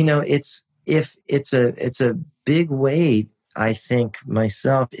 If it's a big weight, I think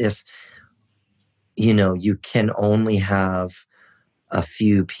myself, if, you can only have a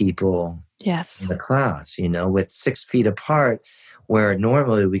few people in the class, with 6 feet apart, where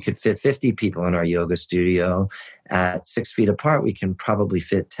normally we could fit 50 people in our yoga studio. At 6 feet apart, we can probably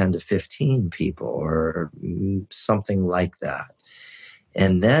fit 10 to 15 people or something like that.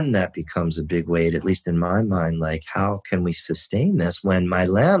 And then that becomes a big weight, at least in my mind, like, how can we sustain this when my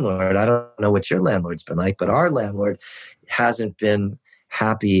landlord, I don't know what your landlord's been like, but our landlord hasn't been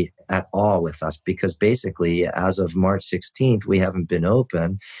happy at all with us, because basically as of March 16th, we haven't been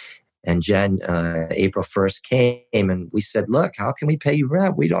open. And April 1st came and we said, look, how can we pay you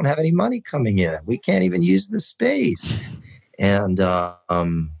rent? We don't have any money coming in. We can't even use the space. And,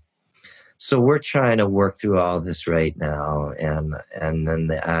 so we're trying to work through all this right now, and then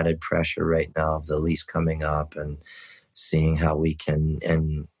the added pressure right now of the lease coming up and seeing how we can.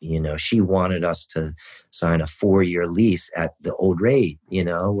 And she wanted us to sign a 4-year lease at the old rate,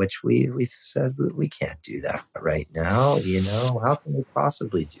 which we said we can't do that right now. How can we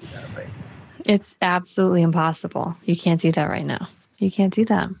possibly do that right now? It's absolutely impossible. You can't do that right now. You can't do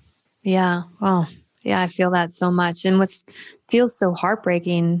that. Yeah. Well, yeah, I feel that so much. And what feels so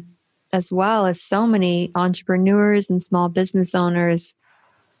heartbreaking as well as so many entrepreneurs and small business owners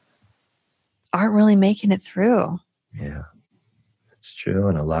aren't really making it through. Yeah, it's true.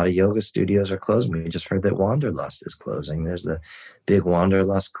 And a lot of yoga studios are closing. We just heard that Wanderlust is closing. There's the big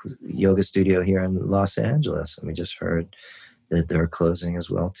Wanderlust yoga studio here in Los Angeles. And we just heard that they're closing as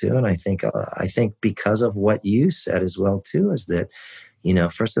well too. And I think because of what you said as well too, is that,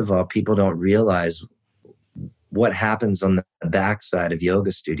 first of all, people don't realize what happens on the backside of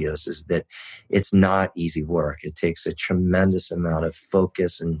yoga studios is that it's not easy work. It takes a tremendous amount of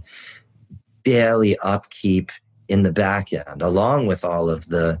focus and daily upkeep in the back end, along with all of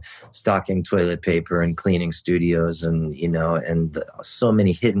the stocking toilet paper and cleaning studios and, so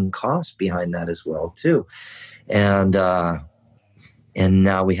many hidden costs behind that as well too. And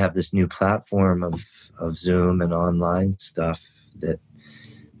now we have this new platform of Zoom and online stuff that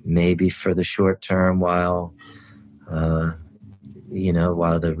maybe for the short term, while the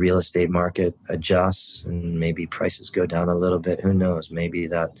real estate market adjusts and maybe prices go down a little bit, who knows? Maybe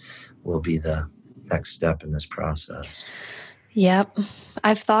that will be the next step in this process. Yep.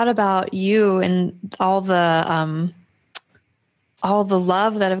 I've thought about you and all the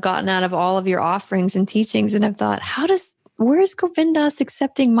love that I've gotten out of all of your offerings and teachings. And I've thought, where's Govindas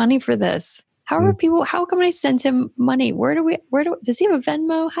accepting money for this? How come I send him money? Does he have a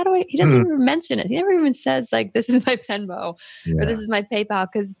Venmo? He doesn't even mention it. He never even says like, this is my Venmo or this is my PayPal,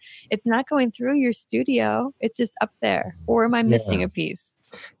 because it's not going through your studio. It's just up there. Or am I missing a piece?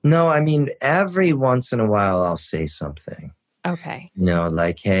 No, I mean, every once in a while I'll say something. Okay.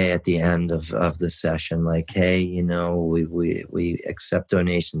 Like, hey, at the end of the session, like, hey, we accept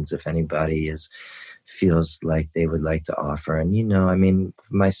donations if anybody feels like they would like to offer. And, I mean,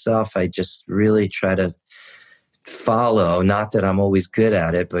 myself, I just really try to follow, not that I'm always good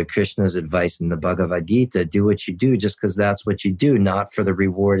at it, but Krishna's advice in the Bhagavad Gita, do what you do just because that's what you do, not for the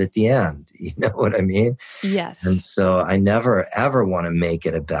reward at the end. You know what I mean? Yes. And so I never, ever want to make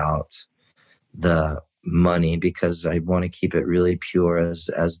it about the money, because I want to keep it really pure as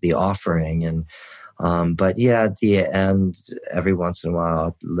the offering. And but yeah, at the end, every once in a while,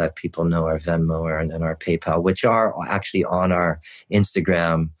 I'll let people know our Venmo and our PayPal, which are actually on our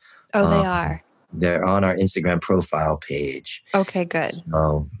Instagram. Oh, they are. They're on our Instagram profile page. Okay, good.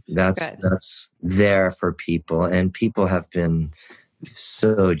 So that's there for people, and people have been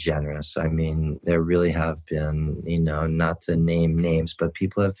so generous. I mean, there really have been, not to name names, but a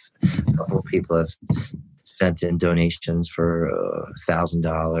couple of people have sent in donations for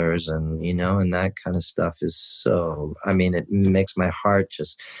 $1,000, and and that kind of stuff is so. I mean, it makes my heart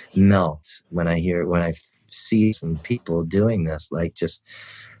just melt when I see some people doing this. Like, just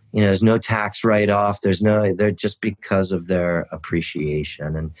there's no tax write-off. They're just because of their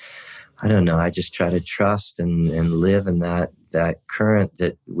appreciation. And I don't know. I just try to trust and live in that current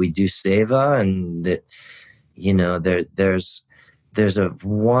that we do seva, and that there's there's a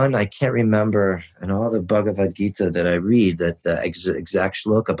one, I can't remember in all the Bhagavad Gita that I read that the exact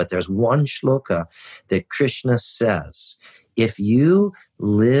shloka, but there's one shloka that Krishna says, if you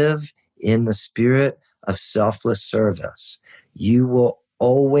live in the spirit of selfless service, you will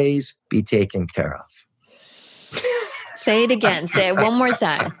always be taken care of. Say it again. Say it one more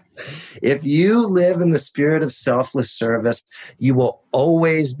time. If you live in the spirit of selfless service, you will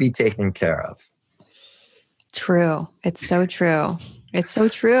always be taken care of. True. It's so true. It's so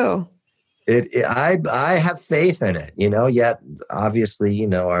true. I have faith in it, yet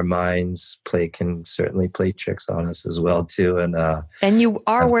obviously, our minds can certainly play tricks on us as well too. And you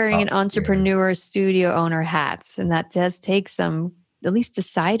are wearing an entrepreneur studio owner hats, and that does take some, at least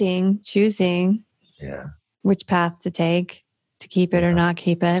choosing which path to take, to keep it or not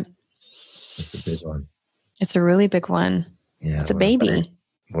keep it. It's a big one. It's a really big one. Yeah, it's a baby. Right.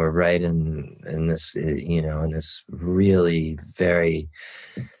 We're right in this, in this really very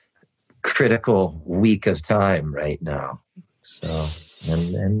critical week of time right now. So,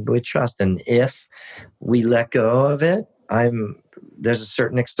 and we trust. And if we let go of it, there's a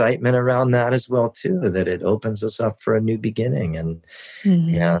certain excitement around that as well too, that it opens us up for a new beginning. And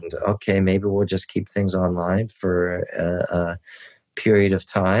okay, maybe we'll just keep things online for a period of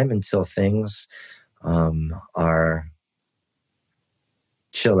time until things are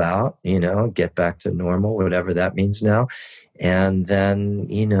chill out, get back to normal, whatever that means now. And then,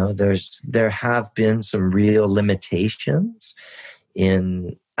 there have been some real limitations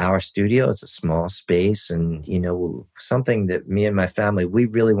in our studio. It's a small space, and, something that me and my family, we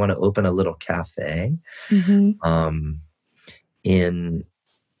really want to open a little cafe in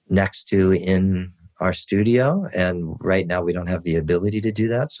our studio. And right now we don't have the ability to do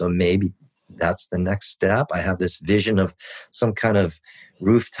that. So maybe that's the next step. I have this vision of some kind of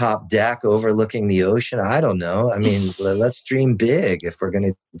rooftop deck overlooking the ocean. I don't know. I mean, let's dream big if we're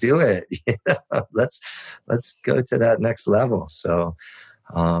going to do it. Let's go to that next level. So,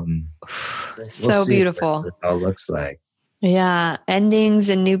 so beautiful. What it all looks like. Yeah, endings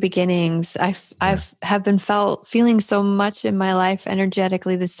and new beginnings. I've been feeling so much in my life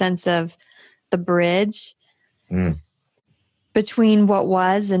energetically, the sense of the bridge between what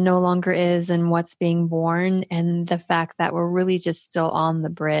was and no longer is, and what's being born, and the fact that we're really just still on the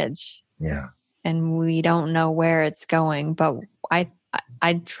bridge. Yeah. And we don't know where it's going, but I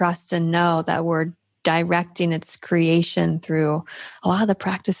trust and know that we're directing its creation through a lot of the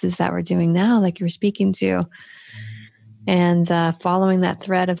practices that we're doing now, like you were speaking to, and following that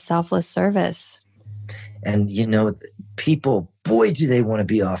thread of selfless service. And, people, boy, do they want to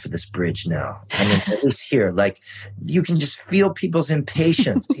be off of this bridge now. I mean, at least here, you can just feel people's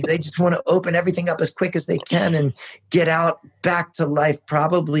impatience. They just want to open everything up as quick as they can and get out back to life,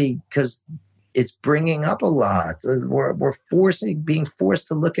 probably because it's bringing up a lot. We're being forced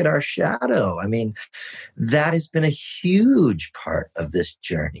to look at our shadow. I mean, that has been a huge part of this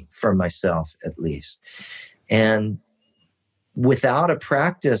journey for myself, at least. And without a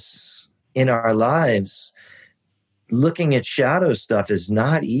practice in our lives, looking at shadow stuff is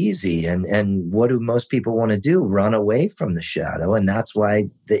not easy. And what do most people want to do? Run away from the shadow. And that's why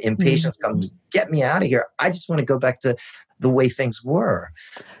the impatience comes, get me out of here. I just want to go back to the way things were.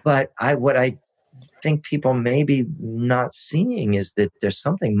 But what I think people may be not seeing is that there's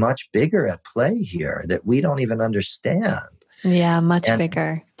something much bigger at play here that we don't even understand. Yeah, much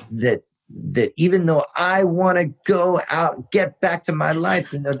bigger. That even though I want to go out, get back to my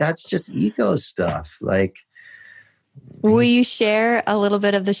life, that's just ego stuff. Will you share a little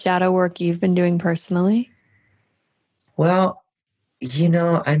bit of the shadow work you've been doing personally? Well,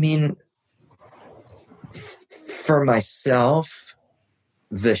 I mean, for myself,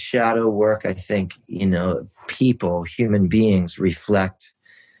 the shadow work, I think, human beings reflect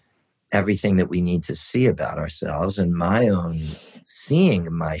everything that we need to see about ourselves. And my own seeing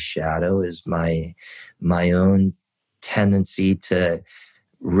my shadow is my own tendency to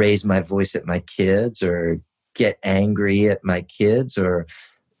raise my voice at my kids, or get angry at my kids, or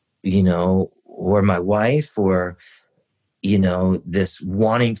my wife, or this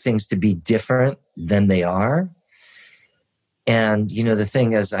wanting things to be different than they are. And the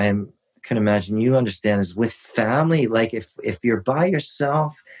thing, as I can imagine you understand, is with family, if you're by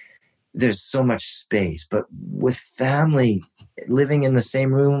yourself, there's so much space. But with family, living in the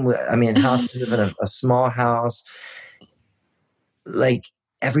same room, live in a small house,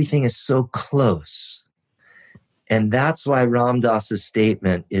 everything is so close. And that's why Ram Dass's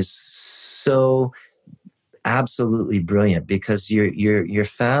statement is so absolutely brilliant, because your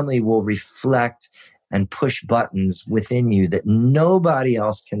family will reflect and push buttons within you that nobody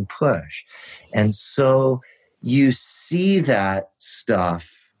else can push. And so you see that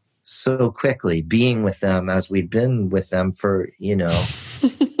stuff so quickly, being with them as we've been with them for,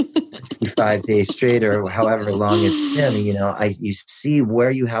 65 days straight or however long it's been, you see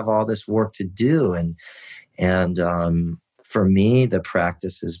where you have all this work to do. And for me, the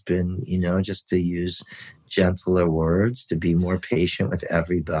practice has been, just to use gentler words, to be more patient with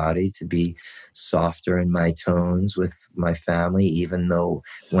everybody, to be softer in my tones with my family, even though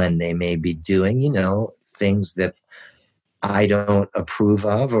when they may be doing, things that I don't approve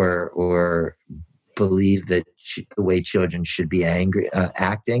of or believe that the way children should be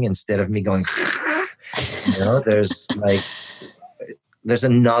acting, instead of me going, there's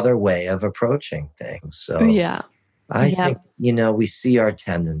another way of approaching things. So yeah. I think, we see our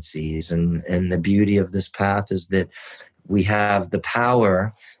tendencies, and the beauty of this path is that we have the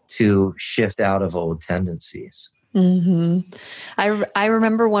power to shift out of old tendencies. Mm-hmm. I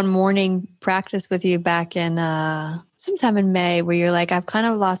remember one morning practice with you back in sometime in May, where you're like, I've kind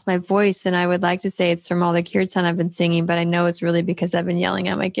of lost my voice and I would like to say it's from all the kirtan I've been singing, but I know it's really because I've been yelling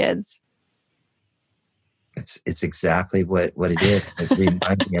at my kids. It's exactly what it is. It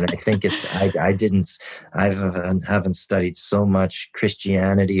reminds me, and I think I haven't studied so much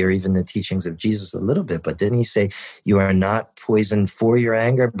Christianity or even the teachings of Jesus a little bit, but didn't he say you are not poisoned for your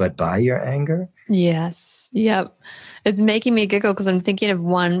anger, but by your anger? Yes. Yep. It's making me giggle because I'm thinking of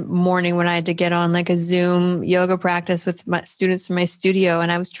one morning when I had to get on like a Zoom yoga practice with my students from my studio,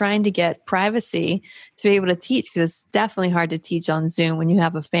 and I was trying to get privacy to be able to teach, because it's definitely hard to teach on Zoom when you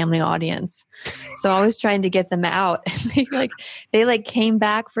have a family audience. So I was trying to get them out, and they came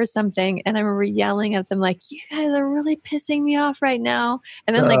back for something, and I remember yelling at them like, "You guys are really pissing me off right now."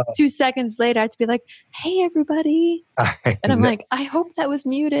 And then 2 seconds later, I had to be like, "Hey, everybody," and I'm like, "I hope that was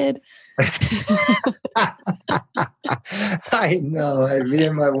muted." I know. Me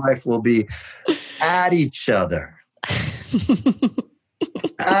and my wife will be at each other.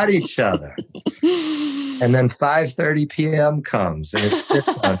 And then 5:30 p.m. comes, and it's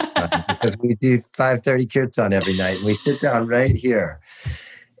kirtan time, because we do 5:30 kirtan every night, and we sit down right here,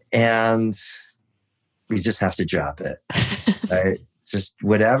 and we just have to drop it. Right? Just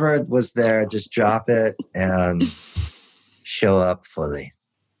whatever was there, just drop it and show up fully.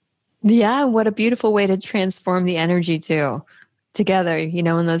 Yeah, what a beautiful way to transform the energy too, together, in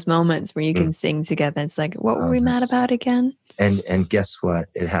those moments where you can sing together. It's like, what were we mad about again? And guess what?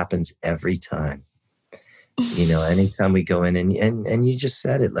 It happens every time. Anytime we go in and you just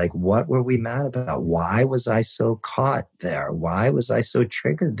said it, like, what were we mad about? Why was I so caught there? Why was I so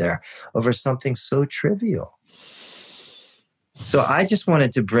triggered there over something so trivial? So I just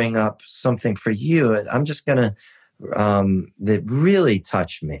wanted to bring up something for you. I'm just going to, that really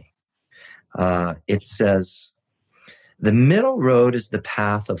touched me. It says, the middle road is the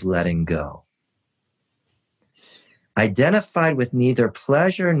path of letting go. Identified with neither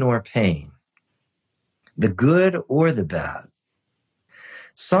pleasure nor pain, the good or the bad.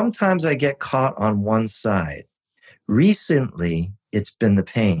 Sometimes I get caught on one side. Recently, it's been the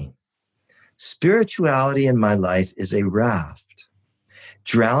pain. Spirituality in my life is a raft,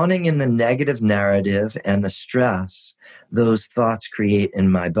 drowning in the negative narrative and the stress those thoughts create in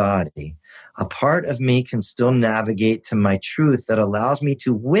my body. A part of me can still navigate to my truth that allows me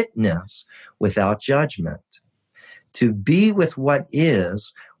to witness without judgment, to be with what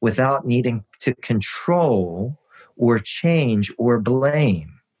is without needing to control or change or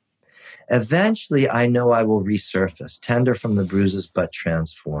blame. Eventually, I know I will resurface, tender from the bruises, but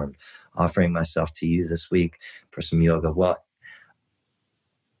transformed. Offering myself to you this week for some yoga. Well,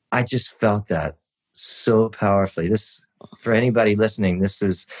 I just felt that so powerfully. This, for anybody listening, this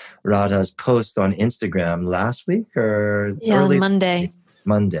is Radha's post on Instagram last week or early Monday.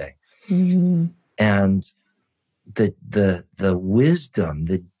 Mm-hmm. And the wisdom,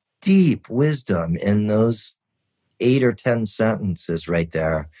 the deep wisdom in those 8 or 10 sentences right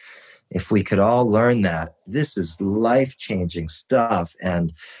there. If we could all learn that, this is life-changing stuff,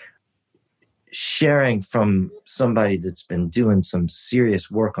 and sharing from somebody that's been doing some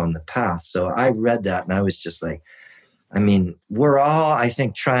serious work on the path. So I read that and I was just like, we're all, I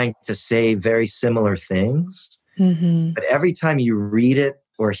think, trying to say very similar things. Mm-hmm. But every time you read it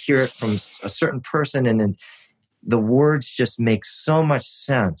or hear it from a certain person, and then the words just make so much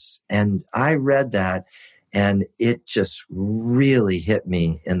sense. And I read that, and it just really hit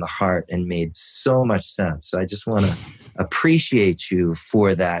me in the heart and made so much sense. So I just want to appreciate you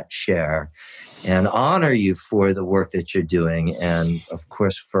for that share and honor you for the work that you're doing. And of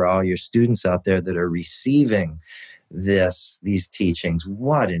course, for all your students out there that are receiving these teachings,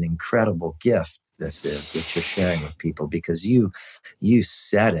 what an incredible gift this is that you're sharing with people, because you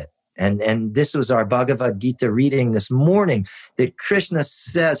said it. And this was our Bhagavad Gita reading this morning, that Krishna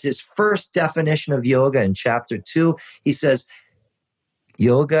says his first definition of yoga in chapter 2. He says,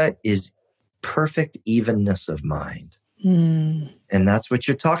 yoga is perfect evenness of mind. And that's what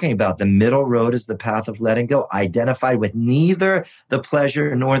you're talking about. The middle road is the path of letting go, identified with neither the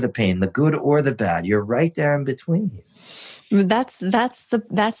pleasure nor the pain, the good or the bad. You're right there in between. That's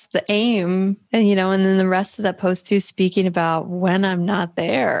the aim. And, and then the rest of that post too, speaking about when I'm not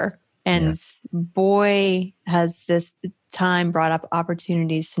there. And boy, has this time brought up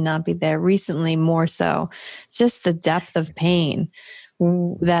opportunities to not be there recently, more so. Just the depth of pain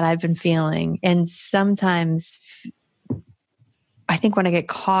that I've been feeling. And sometimes I think when I get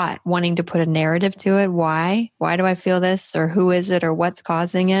caught wanting to put a narrative to it, why do I feel this? Or who is it? Or what's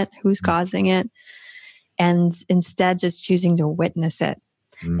causing it? Who's causing it? And instead just choosing to witness it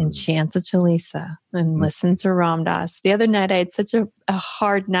and chant the Chalisa and listen to Ram Dass. The other night I had such a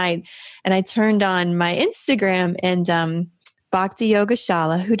hard night, and I turned on my Instagram, and Bhakti Yoga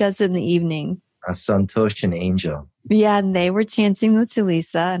Shala, who does it in the evening. Santosh and Angel. Yeah, and they were chanting the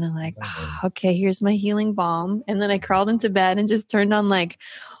Chalisa, and I'm like, okay, here's my healing balm. And then I crawled into bed and just turned on like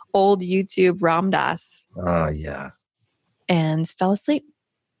old YouTube Ram Dass. Oh, yeah. And fell asleep.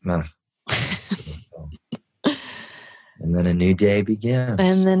 And then a new day begins.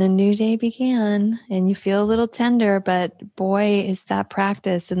 And you feel a little tender, but boy, is that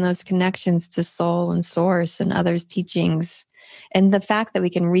practice and those connections to soul and source and others' teachings. And the fact that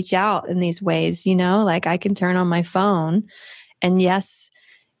we can reach out in these ways, like I can turn on my phone, and yes,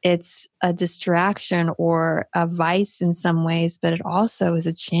 it's a distraction or a vice in some ways, but it also is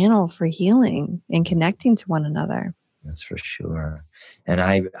a channel for healing and connecting to one another. That's for sure. And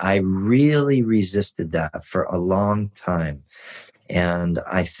I really resisted that for a long time. And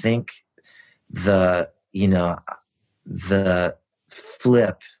I think the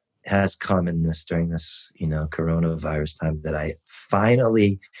flip has come during this, coronavirus time, that I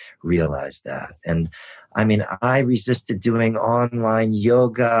finally realized that. And I mean, I resisted doing online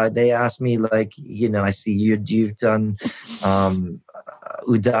yoga. They asked me, like, I see you've done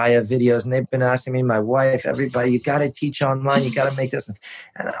Udaya videos, and they've been asking me, my wife, everybody, you got to teach online. You got to make this.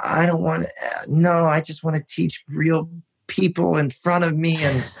 And I don't want no, I just want to teach real people in front of me,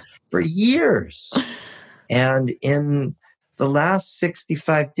 and for years. And in the last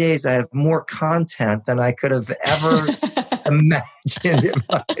 65 days, I have more content than I could have ever imagined in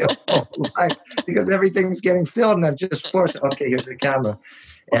my whole life, because everything's getting filled, and I've just forced, okay, here's the camera.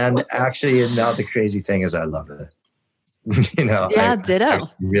 And actually, now the crazy thing is I love it. Ditto. I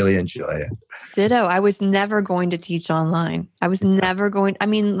really enjoy it. Ditto. I was never going to teach online. I was never going,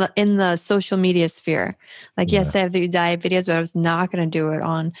 in the social media sphere. Like, yes, I have the Udaya videos, but I was not going to do it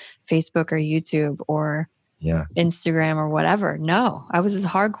on Facebook or YouTube or Instagram or whatever. No, I was a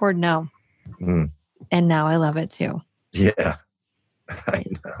hardcore no. And now I love it too. Yeah, I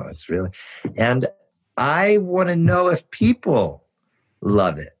know. It's really, and I want to know if people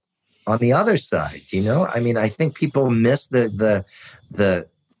love it on the other side. I think people miss the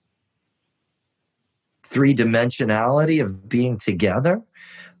three-dimensionality of being together,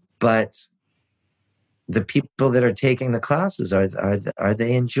 but the people that are taking the classes, are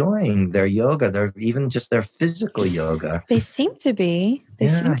they enjoying their yoga? They're even just their physical yoga. They seem to be. They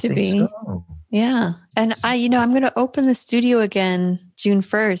seem to be. So. Yeah. And I'm going to open the studio again June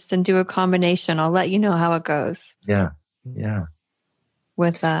 1st and do a combination. I'll let you know how it goes. Yeah.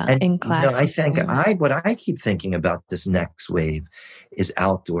 With in class. I think what I keep thinking about this next wave is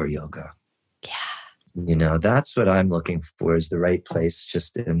outdoor yoga. Yeah. That's what I'm looking for, is the right place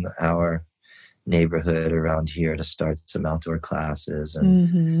just in our neighborhood around here to start some outdoor classes.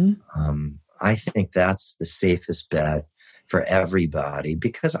 And I think that's the safest bet for everybody,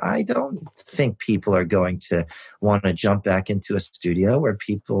 because I don't think people are going to want to jump back into a studio where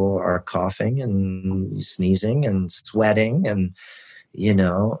people are coughing and sneezing and sweating and,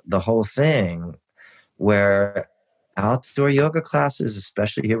 the whole thing, where outdoor yoga classes,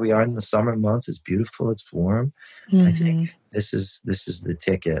 especially here we are in the summer months, it's beautiful, it's warm. I think this is the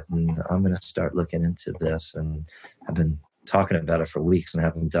ticket, and I'm going to start looking into this, and I've been talking about it for weeks and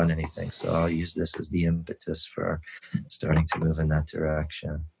haven't done anything. So I'll use this as the impetus for starting to move in that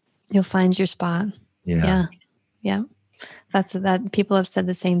direction. You'll find your spot. Yeah. That's that. People have said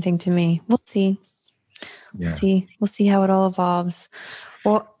the same thing to me. We'll see. Yeah. We'll see how it all evolves.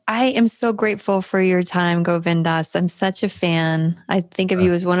 Well, I am so grateful for your time, Govindas. I'm such a fan. I think of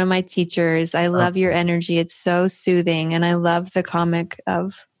you as one of my teachers. I love your energy. It's so soothing. And I love the comic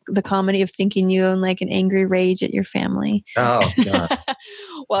of the comedy of thinking you own like an angry rage at your family. Oh God.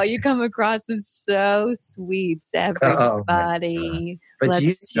 Well, you come across as so sweet to everybody. But I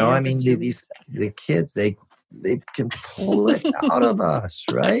mean, the the kids, they can pull it out of us,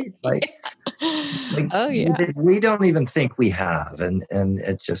 right? Like, oh yeah, we don't even think we have, and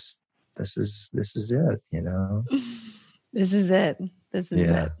it just this is it, you know. This is it. This is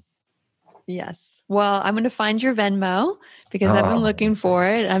it. Yes. Well, I'm going to find your Venmo because I've been looking for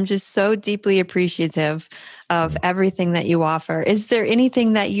it. I'm just so deeply appreciative of everything that you offer. Is there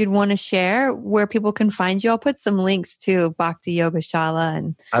anything that you'd want to share where people can find you? I'll put some links to Bhakti Yogashala.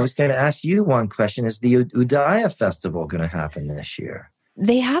 And I was going to ask you one question. Is the Udaya Festival going to happen this year?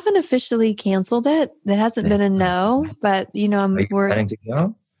 They haven't officially canceled it. That hasn't been a no, but Are you planning to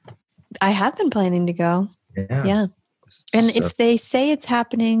go? I have been planning to go. Yeah. And if they say it's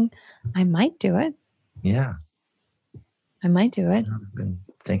happening, I might do it. Yeah. I might do it. I've been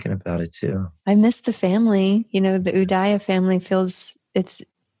thinking about it too. I miss the family. You know, the Udaya family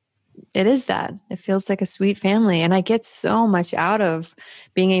it is that. It feels like a sweet family. And I get so much out of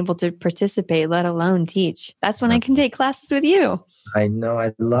being able to participate, let alone teach. That's when I can take classes with you. I know.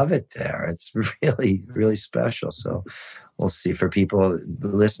 I love it there. It's really, really special. So we'll see. For people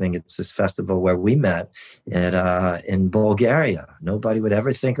listening, it's this festival where we met in Bulgaria. Nobody would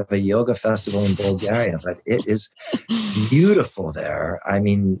ever think of a yoga festival in Bulgaria, but it is beautiful there. I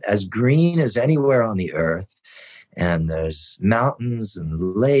mean, as green as anywhere on the earth. And there's mountains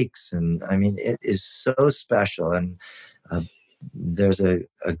and lakes. And I mean, it is so special. And there's a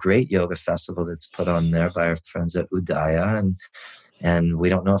great yoga festival that's put on there by our friends at Udaya. And we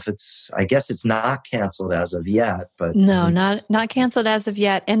don't know if I guess it's not canceled as of yet, but no, not canceled as of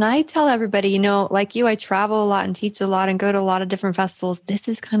yet. And I tell everybody, you know, like you, I travel a lot and teach a lot and go to a lot of different festivals. This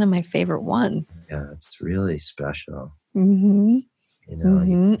is kind of my favorite one. Yeah, it's really special. Mm-hmm. You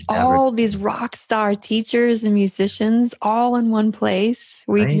know, all these rock star teachers and musicians all in one place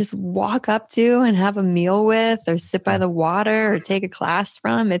where you can just walk up to and have a meal with, or sit by the water, or take a class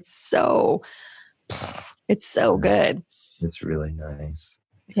from. It's so good. It's really nice.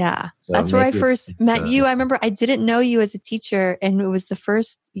 Yeah. So that's where I first met you. I remember I didn't know you as a teacher, and it was the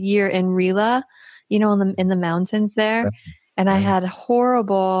first year in Rila, you know, in the mountains there. Right. And I had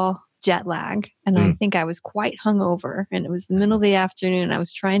horrible jet lag, and I think I was quite hungover, and it was the middle of the afternoon. I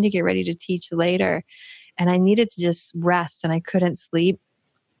was trying to get ready to teach later, and I needed to just rest, and I couldn't sleep.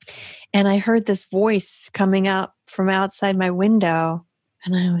 And I heard this voice coming up from outside my window,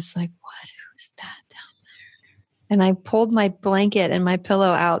 and I was like, what? Who's that down there? And I pulled my blanket and my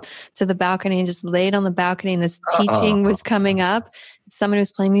pillow out to the balcony and just laid on the balcony, and this teaching was coming up. Somebody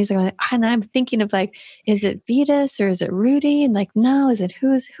was playing music, and I'm thinking of like, is it Vetus or is it Rudy? And like, no, is it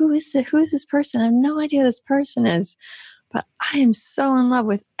who is this person? I have no idea who this person is, but I am so in love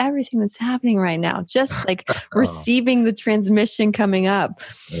with everything that's happening right now. Just like receiving the transmission coming up.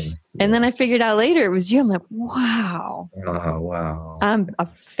 Yeah. And then I figured out later it was you. I'm like, wow. Oh, wow. I'm a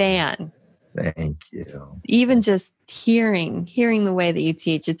fan. Thank you. Even just hearing the way that you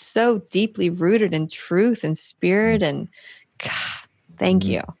teach, it's so deeply rooted in truth and spirit, and God, thank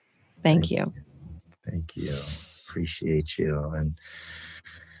you. Thank you. Thank you. Appreciate you. And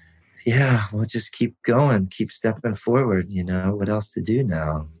yeah, we'll just keep going, keep stepping forward. You know, what else to do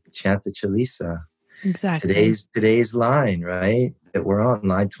now? Chant the Chalisa. Exactly. Today's line, right? That we're on,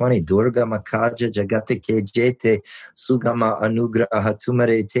 line 20. Durga Makaja Jagate Kejete Sugama Anugraha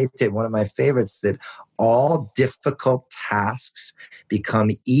Tumare Tete. One of my favorites, that all difficult tasks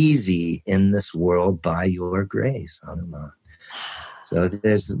become easy in this world by your grace, Hanuman. So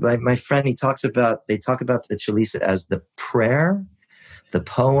there's my friend, they talk about the Chalisa as the prayer, the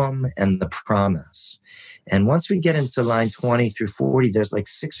poem, and the promise. And once we get into line 20 through 40, there's like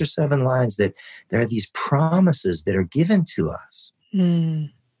 6 or 7 lines that there are these promises that are given to us.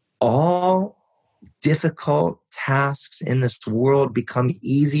 All difficult tasks in this world become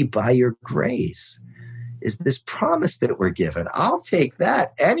easy by your grace. Is this promise that we're given? I'll take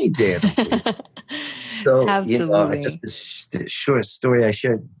that any day of the week. So, absolutely. Just this short story I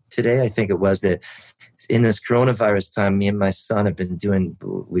shared today, I think it was, that in this coronavirus time, me and my son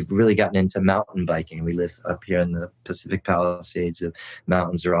we've really gotten into mountain biking. We live up here in the Pacific Palisades. The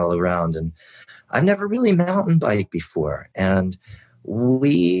mountains are all around. And I've never really mountain biked before. And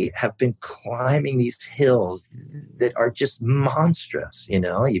we have been climbing these hills that are just monstrous. You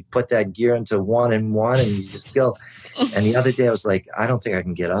know, you put that gear into 1 and 1 and you just go. And the other day I was like, I don't think I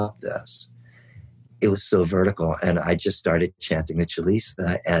can get up this. It was so vertical. And I just started chanting the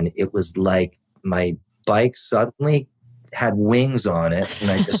Chalisa, and it was like my bike suddenly had wings on it, and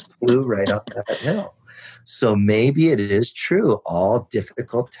I just flew right up that hill. So maybe it is true. All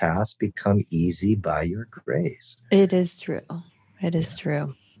difficult tasks become easy by your grace. It is true. It is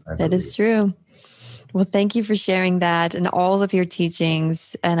true. That is believe. true. Well, thank you for sharing that and all of your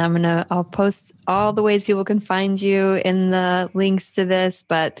teachings. And I'll post all the ways people can find you in the links to this,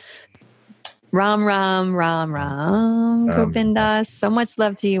 but Ram, Govinda. So much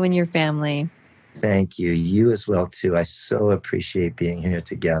love to you and your family. Thank you. You as well, too. I so appreciate being here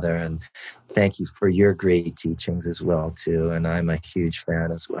together. And thank you for your great teachings as well, too. And I'm a huge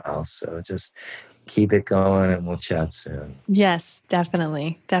fan as well. So just keep it going and we'll chat soon. Yes,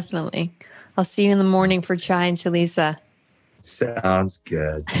 definitely. Definitely. I'll see you in the morning for Chai and Shalisa. Sounds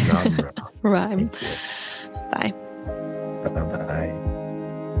good. Rhyme. Bye. Bye-bye.